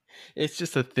 It's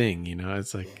just a thing,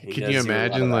 It's like, can you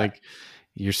imagine, like,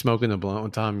 you're smoking a blunt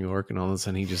with Tom York, and all of a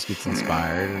sudden he just gets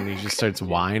inspired, and he just starts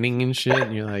whining and shit,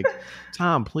 and you're like,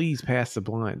 Tom, please pass the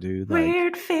blunt, dude. Like,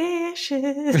 weird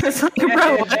fishes. It's like,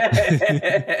 bro, what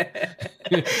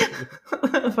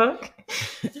the fuck?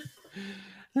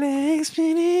 Legs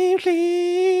spinning,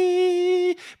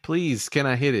 please. Can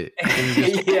I hit it?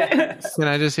 Can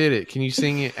I just hit it? Can you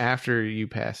sing it after you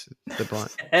pass the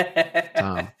blunt?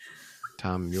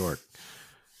 Tom York.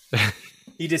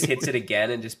 He just hits it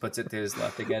again and just puts it to his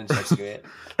left again and starts doing it.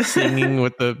 Singing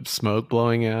with the smoke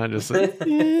blowing out, just like,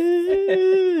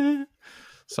 yeah.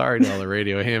 Sorry to all the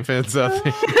Radiohead fans out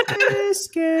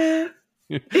there.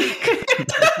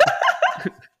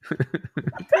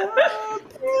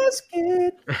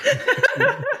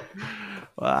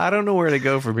 Well, I don't know where to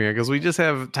go from here because we just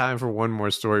have time for one more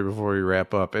story before we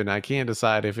wrap up, and I can't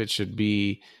decide if it should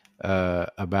be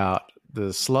about the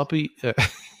sluppy.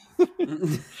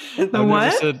 The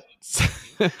what?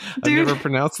 I've never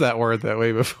pronounced that word that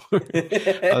way before.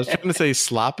 I was trying to say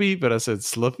sloppy, but I said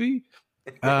slippy.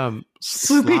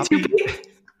 Sloopy.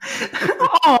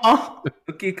 Oh,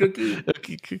 Ookie Cookie.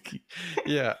 Ookie Cookie.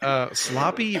 Yeah.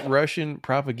 Sloppy Russian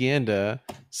propaganda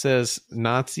says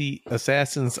Nazi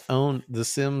assassins own The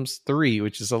Sims 3,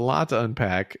 which is a lot to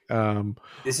unpack.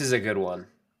 This is a good one.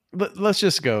 Let's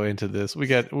just go into this.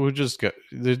 We'll just go.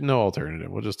 There's no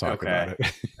alternative. We'll just talk about it.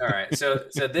 All right. So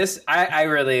this, I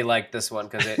really like this one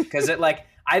because it like,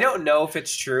 I don't know if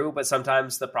it's true, but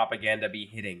sometimes the propaganda be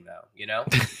hitting though, you know?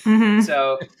 Mhm.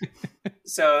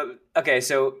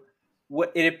 So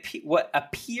what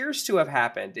appears to have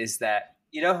happened is that,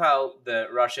 you know how the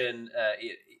Russian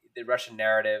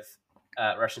narrative,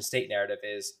 Russian state narrative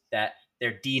is that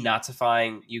they're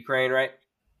denazifying Ukraine, right?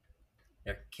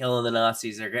 They're killing the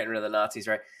Nazis. They're getting rid of the Nazis,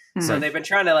 right? Mm-hmm. So they've been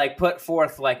trying to like put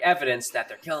forth like evidence that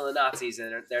they're killing the Nazis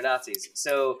and they're Nazis.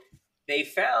 So they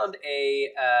found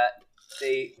they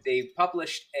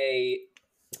published a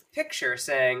picture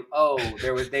saying, "Oh,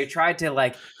 they tried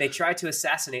to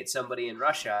assassinate somebody in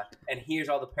Russia, and here's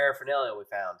all the paraphernalia we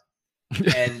found."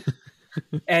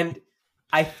 And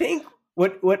I think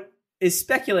what is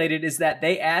speculated is that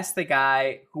they asked the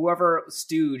guy, whoever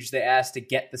stooge they asked to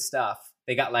get the stuff.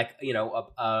 They got like, you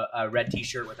know, a red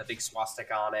T-shirt with a big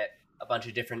swastika on it, a bunch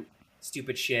of different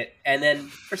stupid shit, and then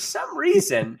for some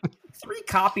reason, 3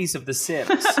 copies of The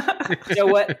Sims. So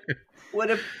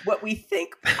what we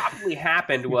think probably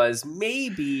happened was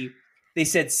maybe they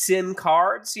said SIM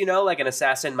cards, you know, like an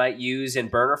assassin might use in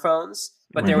burner phones,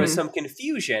 but there was some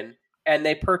confusion, and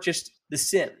they purchased The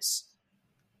Sims.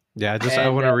 Yeah, I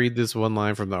want to read this one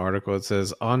line from the article. It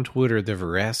says, on Twitter, the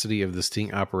veracity of the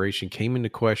sting operation came into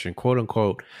question, quote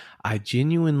unquote. I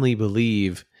genuinely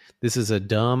believe this is a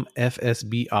dumb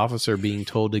FSB officer being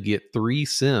told to get 3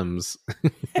 Sims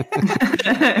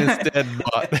instead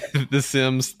bought The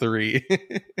Sims 3.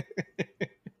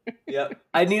 Yep.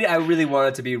 I really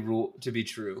want it to be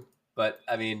true, but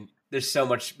I mean, there's so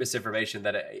much misinformation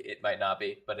that it might not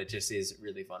be, but it just is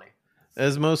really funny.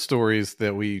 As most stories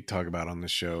that we talk about on the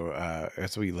show,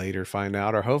 as we later find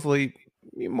out, or hopefully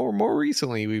more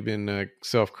recently, we've been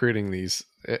self-criting these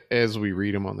as we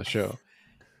read them on the show.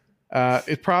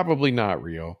 It's probably not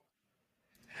real,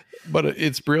 but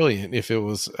it's brilliant if it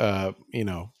was,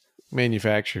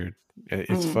 manufactured.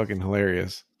 It's fucking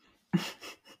hilarious. God,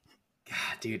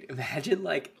 dude, imagine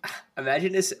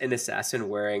an assassin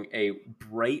wearing a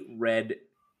bright red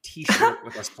T-shirt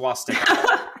with a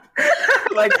swastika.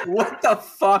 Like, what the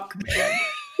fuck, man?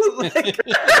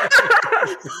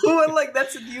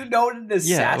 That's, do you know what an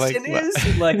assassin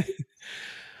is? Like,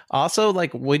 also,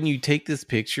 like, when you take this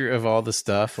picture of all the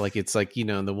stuff, like, it's like, you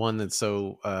know, the one that's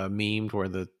so memed where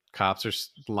the cops are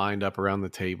lined up around the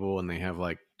table and they have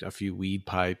like a few weed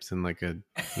pipes and like a,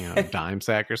 you know, dime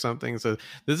sack or something. So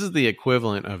this is the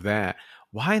equivalent of that.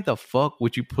 Why the fuck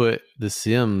would you put The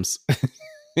Sims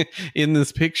in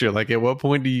this picture? Like, at what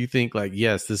point do you think, like,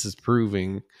 yes, this is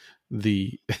proving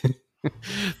the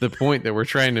the point that we're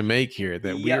trying to make here,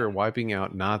 that we are wiping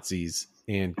out Nazis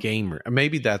and gamers?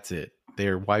 Maybe that's it.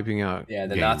 They're wiping out the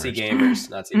gamers.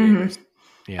 Nazi gamers.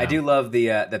 Yeah. I do love the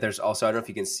that there's also, I don't know if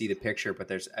you can see the picture, but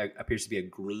there's appears to be a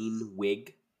green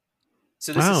wig.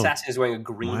 So this assassin is wearing a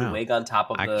green wig on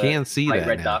top of the can't see bright that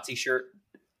red now. Nazi shirt.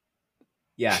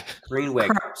 Yeah, green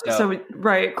wig.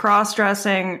 Right,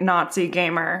 cross-dressing Nazi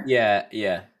gamer.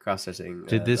 Yeah, cross-dressing.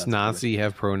 Did this Nazi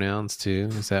have pronouns too?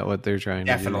 Is that what they're trying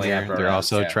to do? Definitely have pronouns. They're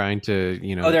also trying to,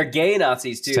 you know. Oh, they're gay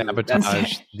Nazis too.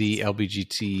 Sabotage the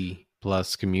LGBT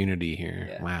plus community here.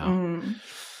 Yeah. Wow. Mm.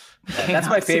 That's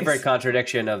my favorite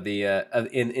contradiction of the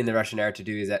in the Russian narrative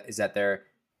too, is that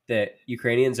the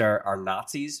Ukrainians are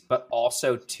Nazis, but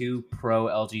also too pro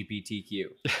LGBTQ.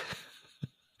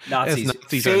 Nazis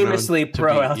famously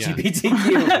pro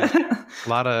LGBTQ. A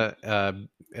lot of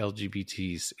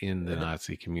LGBTs in the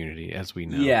Nazi community, as we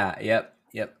know. Yeah,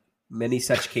 yep. Many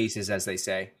such cases, as they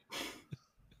say.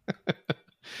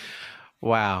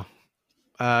 Wow.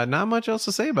 Not much else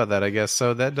to say about that, I guess.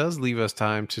 So that does leave us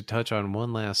time to touch on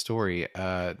one last story.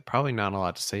 Probably not a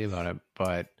lot to say about it,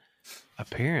 but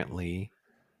apparently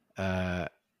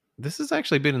this has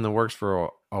actually been in the works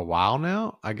for a while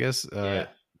now. I guess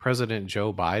President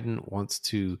Joe Biden wants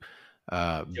to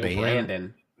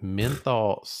ban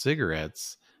menthol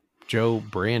cigarettes. Joe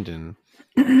Brandon,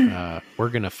 we're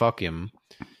going to fuck him,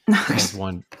 as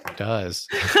one does.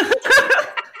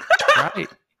 Right.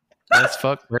 Let's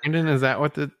fuck Brandon. Is that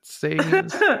what the saying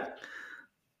is?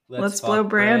 Let's blow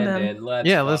Brandon.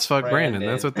 Let's fuck Brandon.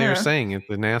 That's what they were saying at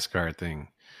the NASCAR thing.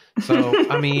 So,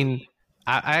 I mean,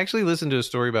 I actually listened to a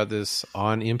story about this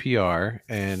on NPR,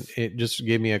 and it just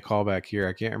gave me a call back here.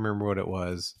 I can't remember what it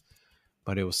was,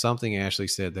 but it was something Ashley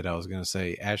said that I was going to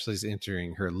say. Ashley's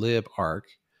entering her lib arc.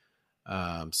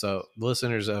 So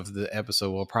listeners of the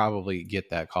episode will probably get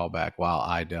that call back while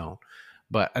I don't.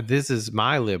 But this is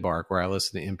my lib arc where I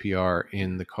listen to NPR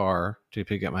in the car to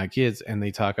pick up my kids, and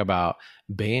they talk about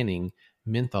banning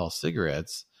menthol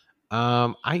cigarettes.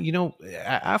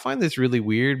 I find this really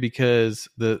weird because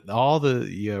all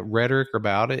the rhetoric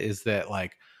about it is that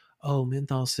like, oh,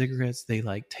 menthol cigarettes, they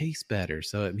like taste better,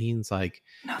 so it means like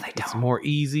no, they don't. It's more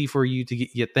easy for you to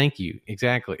get. Yeah, thank you.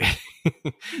 Exactly.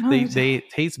 No, they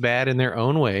taste bad in their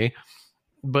own way.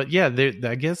 But yeah,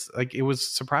 I guess like it was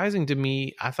surprising to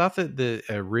me. I thought that the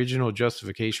original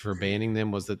justification for banning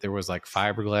them was that there was like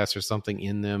fiberglass or something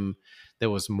in them that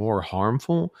was more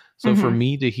harmful. So for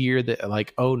me to hear that,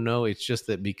 like, oh no, it's just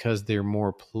that because they're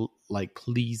more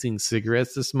pleasing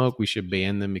cigarettes to smoke, we should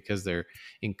ban them because they're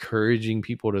encouraging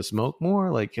people to smoke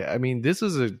more. Like, I mean, this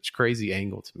is a crazy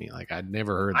angle to me. Like, I'd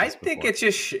never heard this think before.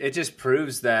 it just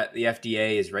proves that the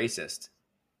FDA is racist.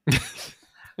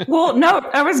 Well, no,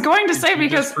 I was going to say you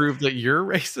because just prove that you're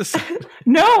racist.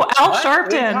 No, Al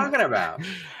Sharpton. Sharpton. What are you talking about?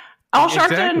 Al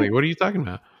Exactly. Sharpton. What are you talking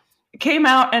about? Came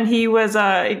out and he was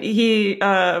he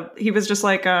was just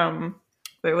like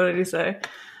wait, what did he say?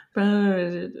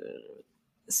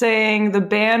 Saying the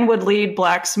ban would lead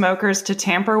black smokers to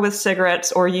tamper with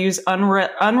cigarettes or use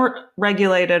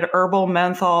unregulated herbal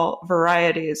menthol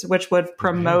varieties, which would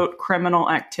promote criminal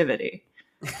activity.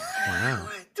 Wow.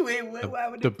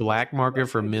 The black market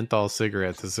for menthol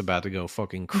cigarettes is about to go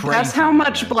fucking crazy. That's how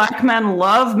much black men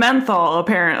love menthol,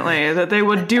 apparently, that they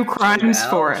would do crimes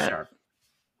for it.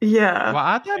 Yeah. Well,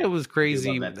 I thought it was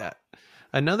crazy. That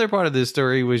another part of this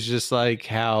story was just like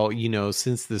how,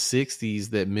 since the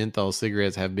 60s that menthol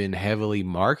cigarettes have been heavily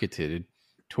marketed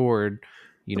toward,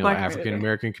 African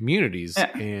American communities.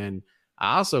 Yeah. And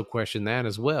I also question that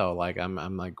as well. Like,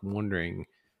 I'm like wondering,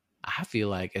 I feel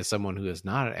like as someone who is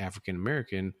not an African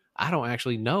American, I don't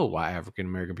actually know why African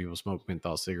American people smoke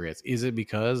menthol cigarettes. Is it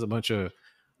because a bunch of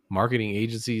marketing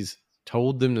agencies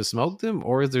told them to smoke them,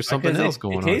 or is there something else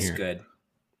going on here? It tastes good.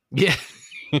 Yeah.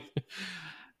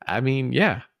 I mean,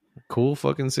 yeah. Cool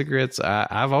fucking cigarettes.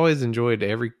 I've always enjoyed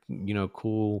every,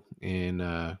 cool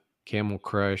and Camel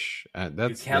Crush.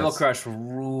 Camel Crush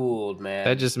ruled, man.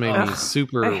 That just made me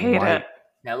super I hate it.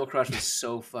 Camel Crush was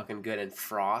so fucking good. And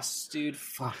Frost, dude,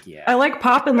 fuck yeah. I like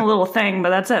popping the little thing, but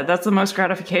that's it. That's the most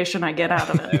gratification I get out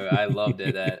of it. I loved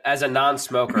it. As a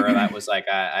non-smoker, that was like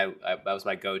that was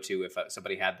my go-to. If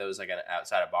somebody had those like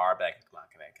outside a bar, I'd be like, come on,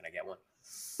 can I get one?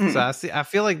 So I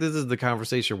feel like this is the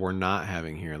conversation we're not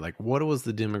having here. Like, what was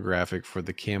the demographic for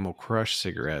the Camel Crush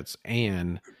cigarettes,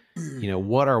 and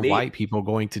what are white people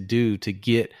going to do to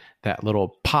get that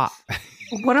little pop?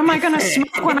 What am I going to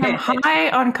smoke when I'm high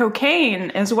on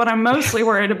cocaine is what I'm mostly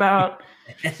worried about,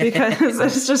 because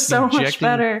it's just so much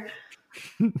better.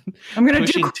 I'm going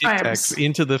to do Tic Tacs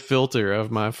into the filter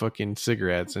of my fucking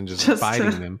cigarettes and just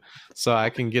biting them so I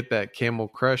can get that Camel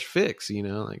Crush fix,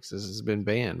 like this has been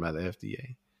banned by the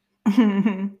FDA.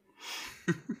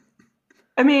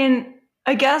 I mean,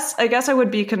 I guess I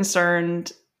would be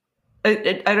concerned.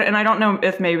 And I don't know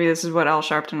if maybe this is what Al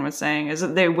Sharpton was saying, is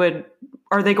that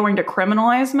are they going to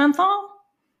criminalize menthol?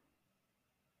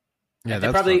 Yeah,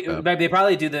 they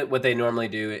probably do what they normally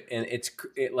do, and it's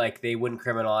like they wouldn't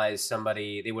criminalize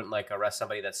somebody, they wouldn't like arrest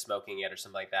somebody that's smoking it or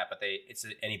something like that, but it's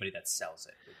anybody that sells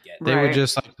it would get. They would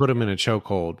just like put them in a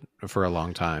chokehold for a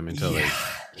long time until they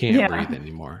can't breathe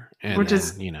anymore, which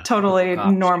is totally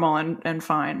normal and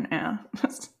fine. Yeah.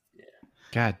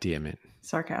 God damn it!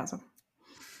 Sarcasm.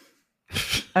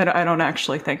 I don't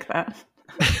actually think that.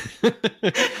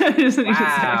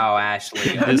 Wow,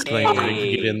 Ashley. Disclaimer to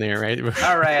get in there, right?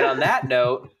 All right, on that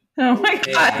note. Oh my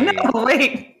God, no,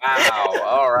 wait. Wow,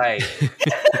 all right.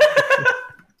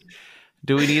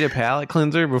 Do we need a palate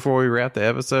cleanser before we wrap the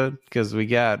episode? Because we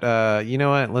got, you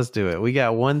know what? Let's do it. We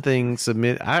got one thing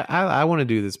submit. I want to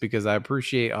do this because I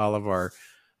appreciate all of our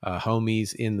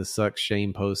homies in the Suck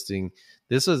Shame posting.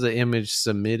 This was an image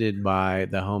submitted by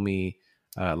the homie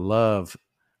Love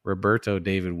Roberto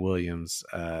David Williams,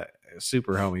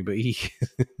 super homie, but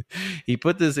he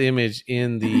put this image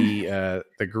in the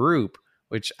group,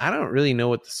 which I don't really know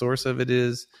what the source of it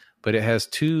is, but it has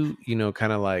two,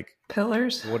 kind of like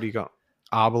pillars. What do you call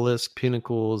obelisk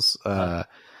pinnacles?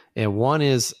 And one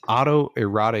is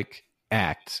autoerotic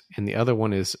act, and the other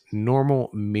one is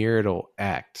normal marital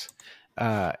act.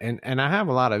 And I have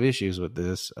a lot of issues with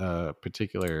this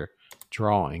particular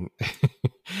drawing.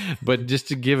 But just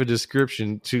to give a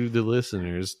description to the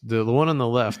listeners, the one on the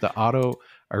left, the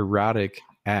autoerotic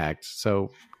act,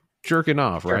 so jerking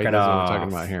off, right? That's what we're talking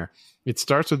about here. It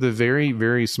starts with a very,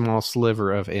 very small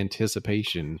sliver of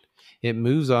anticipation. It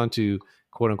moves on to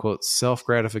quote unquote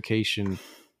self-gratification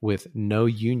with no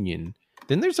union.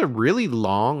 Then there's a really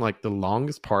long, like the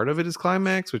longest part of it is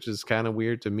climax, which is kind of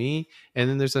weird to me. And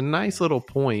then there's a nice little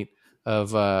point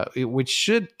of which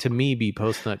should to me be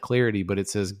post-nut clarity, but it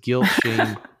says guilt,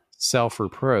 shame,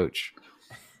 self-reproach.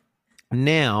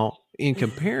 Now, in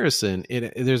comparison,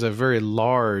 there's a very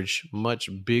large, much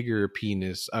bigger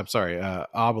penis. I'm sorry,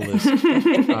 obelisk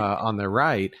on the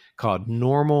right called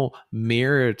normal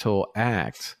marital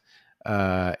act,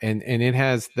 and it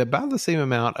has about the same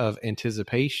amount of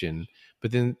anticipation.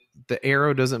 But then the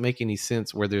arrow doesn't make any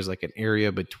sense where there's like an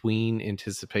area between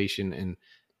anticipation and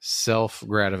self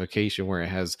gratification, where it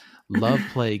has love,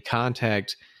 play,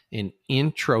 contact, and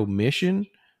intromission.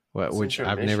 Which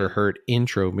I've never heard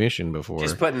intromission before.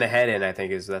 Just putting the head in, I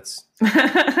think, that's.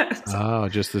 Oh,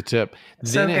 just the tip.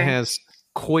 Then it has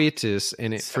coitus,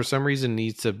 and it for some reason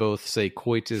needs to both say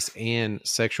coitus and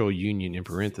sexual union in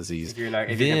parentheses. If you're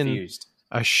confused.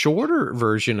 A shorter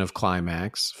version of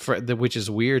climax, which is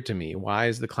weird to me. Why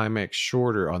is the climax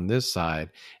shorter on this side?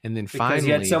 And then finally, because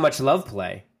you had so much love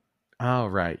play. Oh,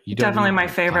 right. You definitely my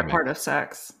favorite part of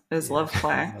sex is love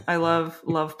play. I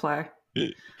love play.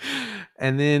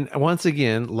 And then once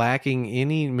again, lacking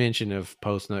any mention of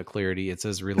post-nut clarity, it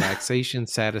says relaxation,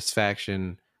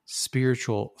 satisfaction,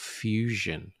 spiritual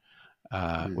fusion,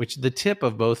 which the tip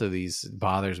of both of these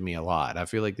bothers me a lot. I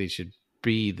feel like they should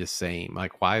be the same.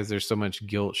 Like, why is there so much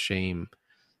guilt, shame,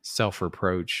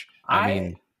 self-reproach?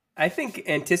 I think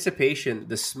anticipation,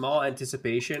 the small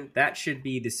anticipation, that should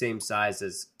be the same size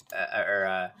as,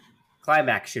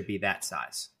 climax should be that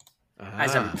size.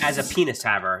 As a penis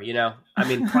haver, you know? I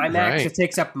mean, climax, It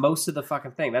takes up most of the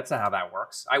fucking thing. That's not how that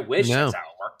works. I wish that's how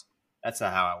it worked. That's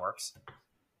not how it works.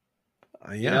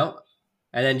 Yeah. You know?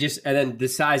 And then the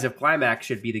size of climax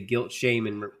should be the guilt,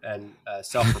 shame, and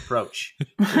self-reproach.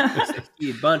 A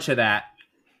bunch of that.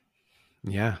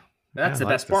 Yeah. That's the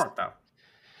best part, though.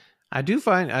 I do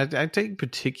find I take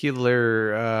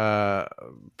particular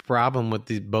problem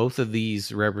with both of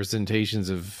these representations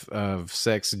of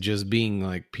sex just being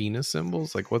like penis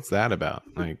symbols. Like, what's that about?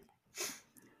 Like,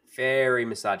 very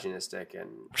misogynistic and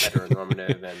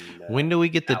heteronormative. And when do we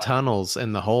get the tunnels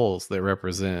and the holes that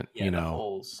represent? The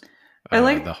holes. I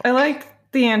like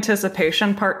the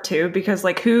anticipation part too, because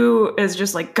like, who is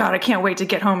just like, God, I can't wait to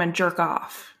get home and jerk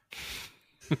off.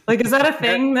 Like, is that a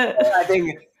thing that I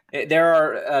think? There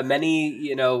are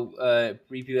many,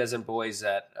 prepubescent boys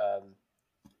that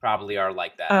probably are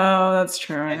like that. Oh, that's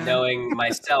true. And knowing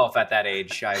myself at that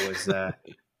age, I was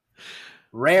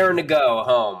raring to go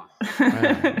home.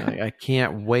 I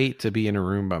can't wait to be in a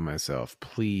room by myself.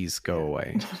 Please go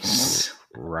away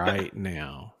right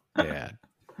now, Dad.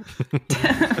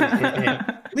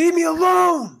 Leave me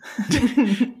alone.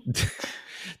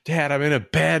 Dad, I'm in a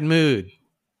bad mood.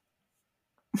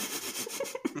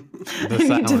 You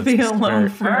need to be alone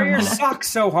for Why are your socks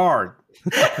so hard?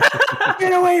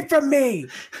 Get away from me!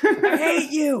 I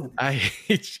hate you! I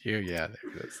hate you. Yeah,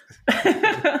 there it is.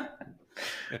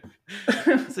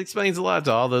 This explains a lot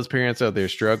to all those parents out there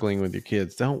struggling with your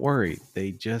kids. Don't worry.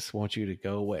 They just want you to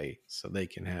go away so they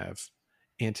can have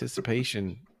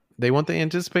anticipation. They want the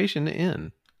anticipation to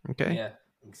end. Okay? Yeah,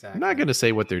 exactly. I'm not going to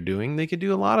say what they're doing. They can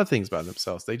do a lot of things by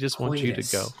themselves. They just want you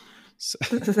to go. So.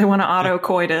 They want to auto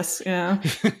coitus, yeah.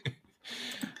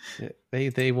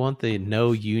 They want the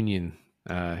no union,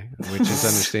 which is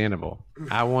understandable.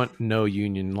 I want no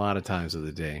union a lot of times of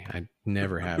the day. I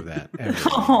never have that ever.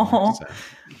 So.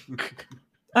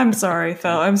 I'm sorry,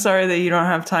 Phil. I'm sorry that you don't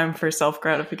have time for self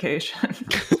gratification.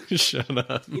 Shut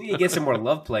up. You need to get some more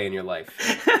love play in your life.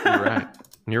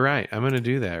 You're right. I'm going to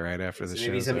do that right after the show.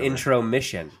 Maybe some intro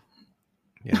mission.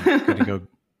 Yeah, I'm going to go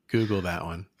Google that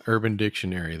one. Urban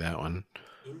Dictionary, that one.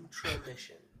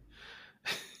 Intromission.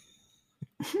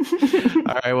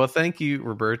 All right. Well, thank you,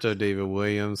 Roberto David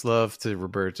Williams. Love to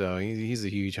Roberto. He's a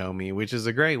huge homie, which is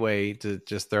a great way to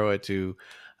just throw it to.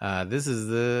 This is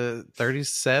the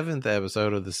 37th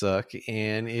episode of The Suck.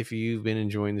 And if you've been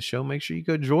enjoying the show, make sure you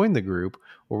go join the group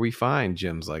where we find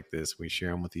gems like this. We share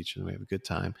them with each other. We have a good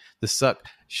time. The Suck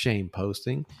Shame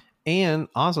Posting. And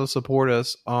also support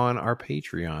us on our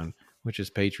Patreon, which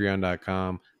is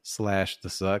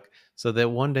patreon.com/thesuck, so that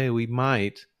one day we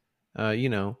might,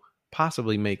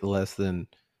 possibly make less than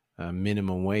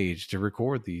minimum wage to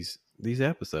record these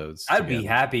episodes. I'd be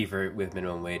happy with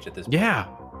minimum wage at this point. Yeah,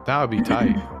 that would be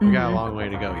tight. We got a long way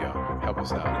to go, y'all. Help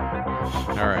us out.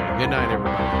 All right. Good night,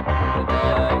 everybody. Good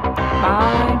night.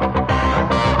 Bye.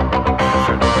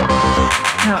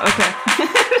 Oh, okay.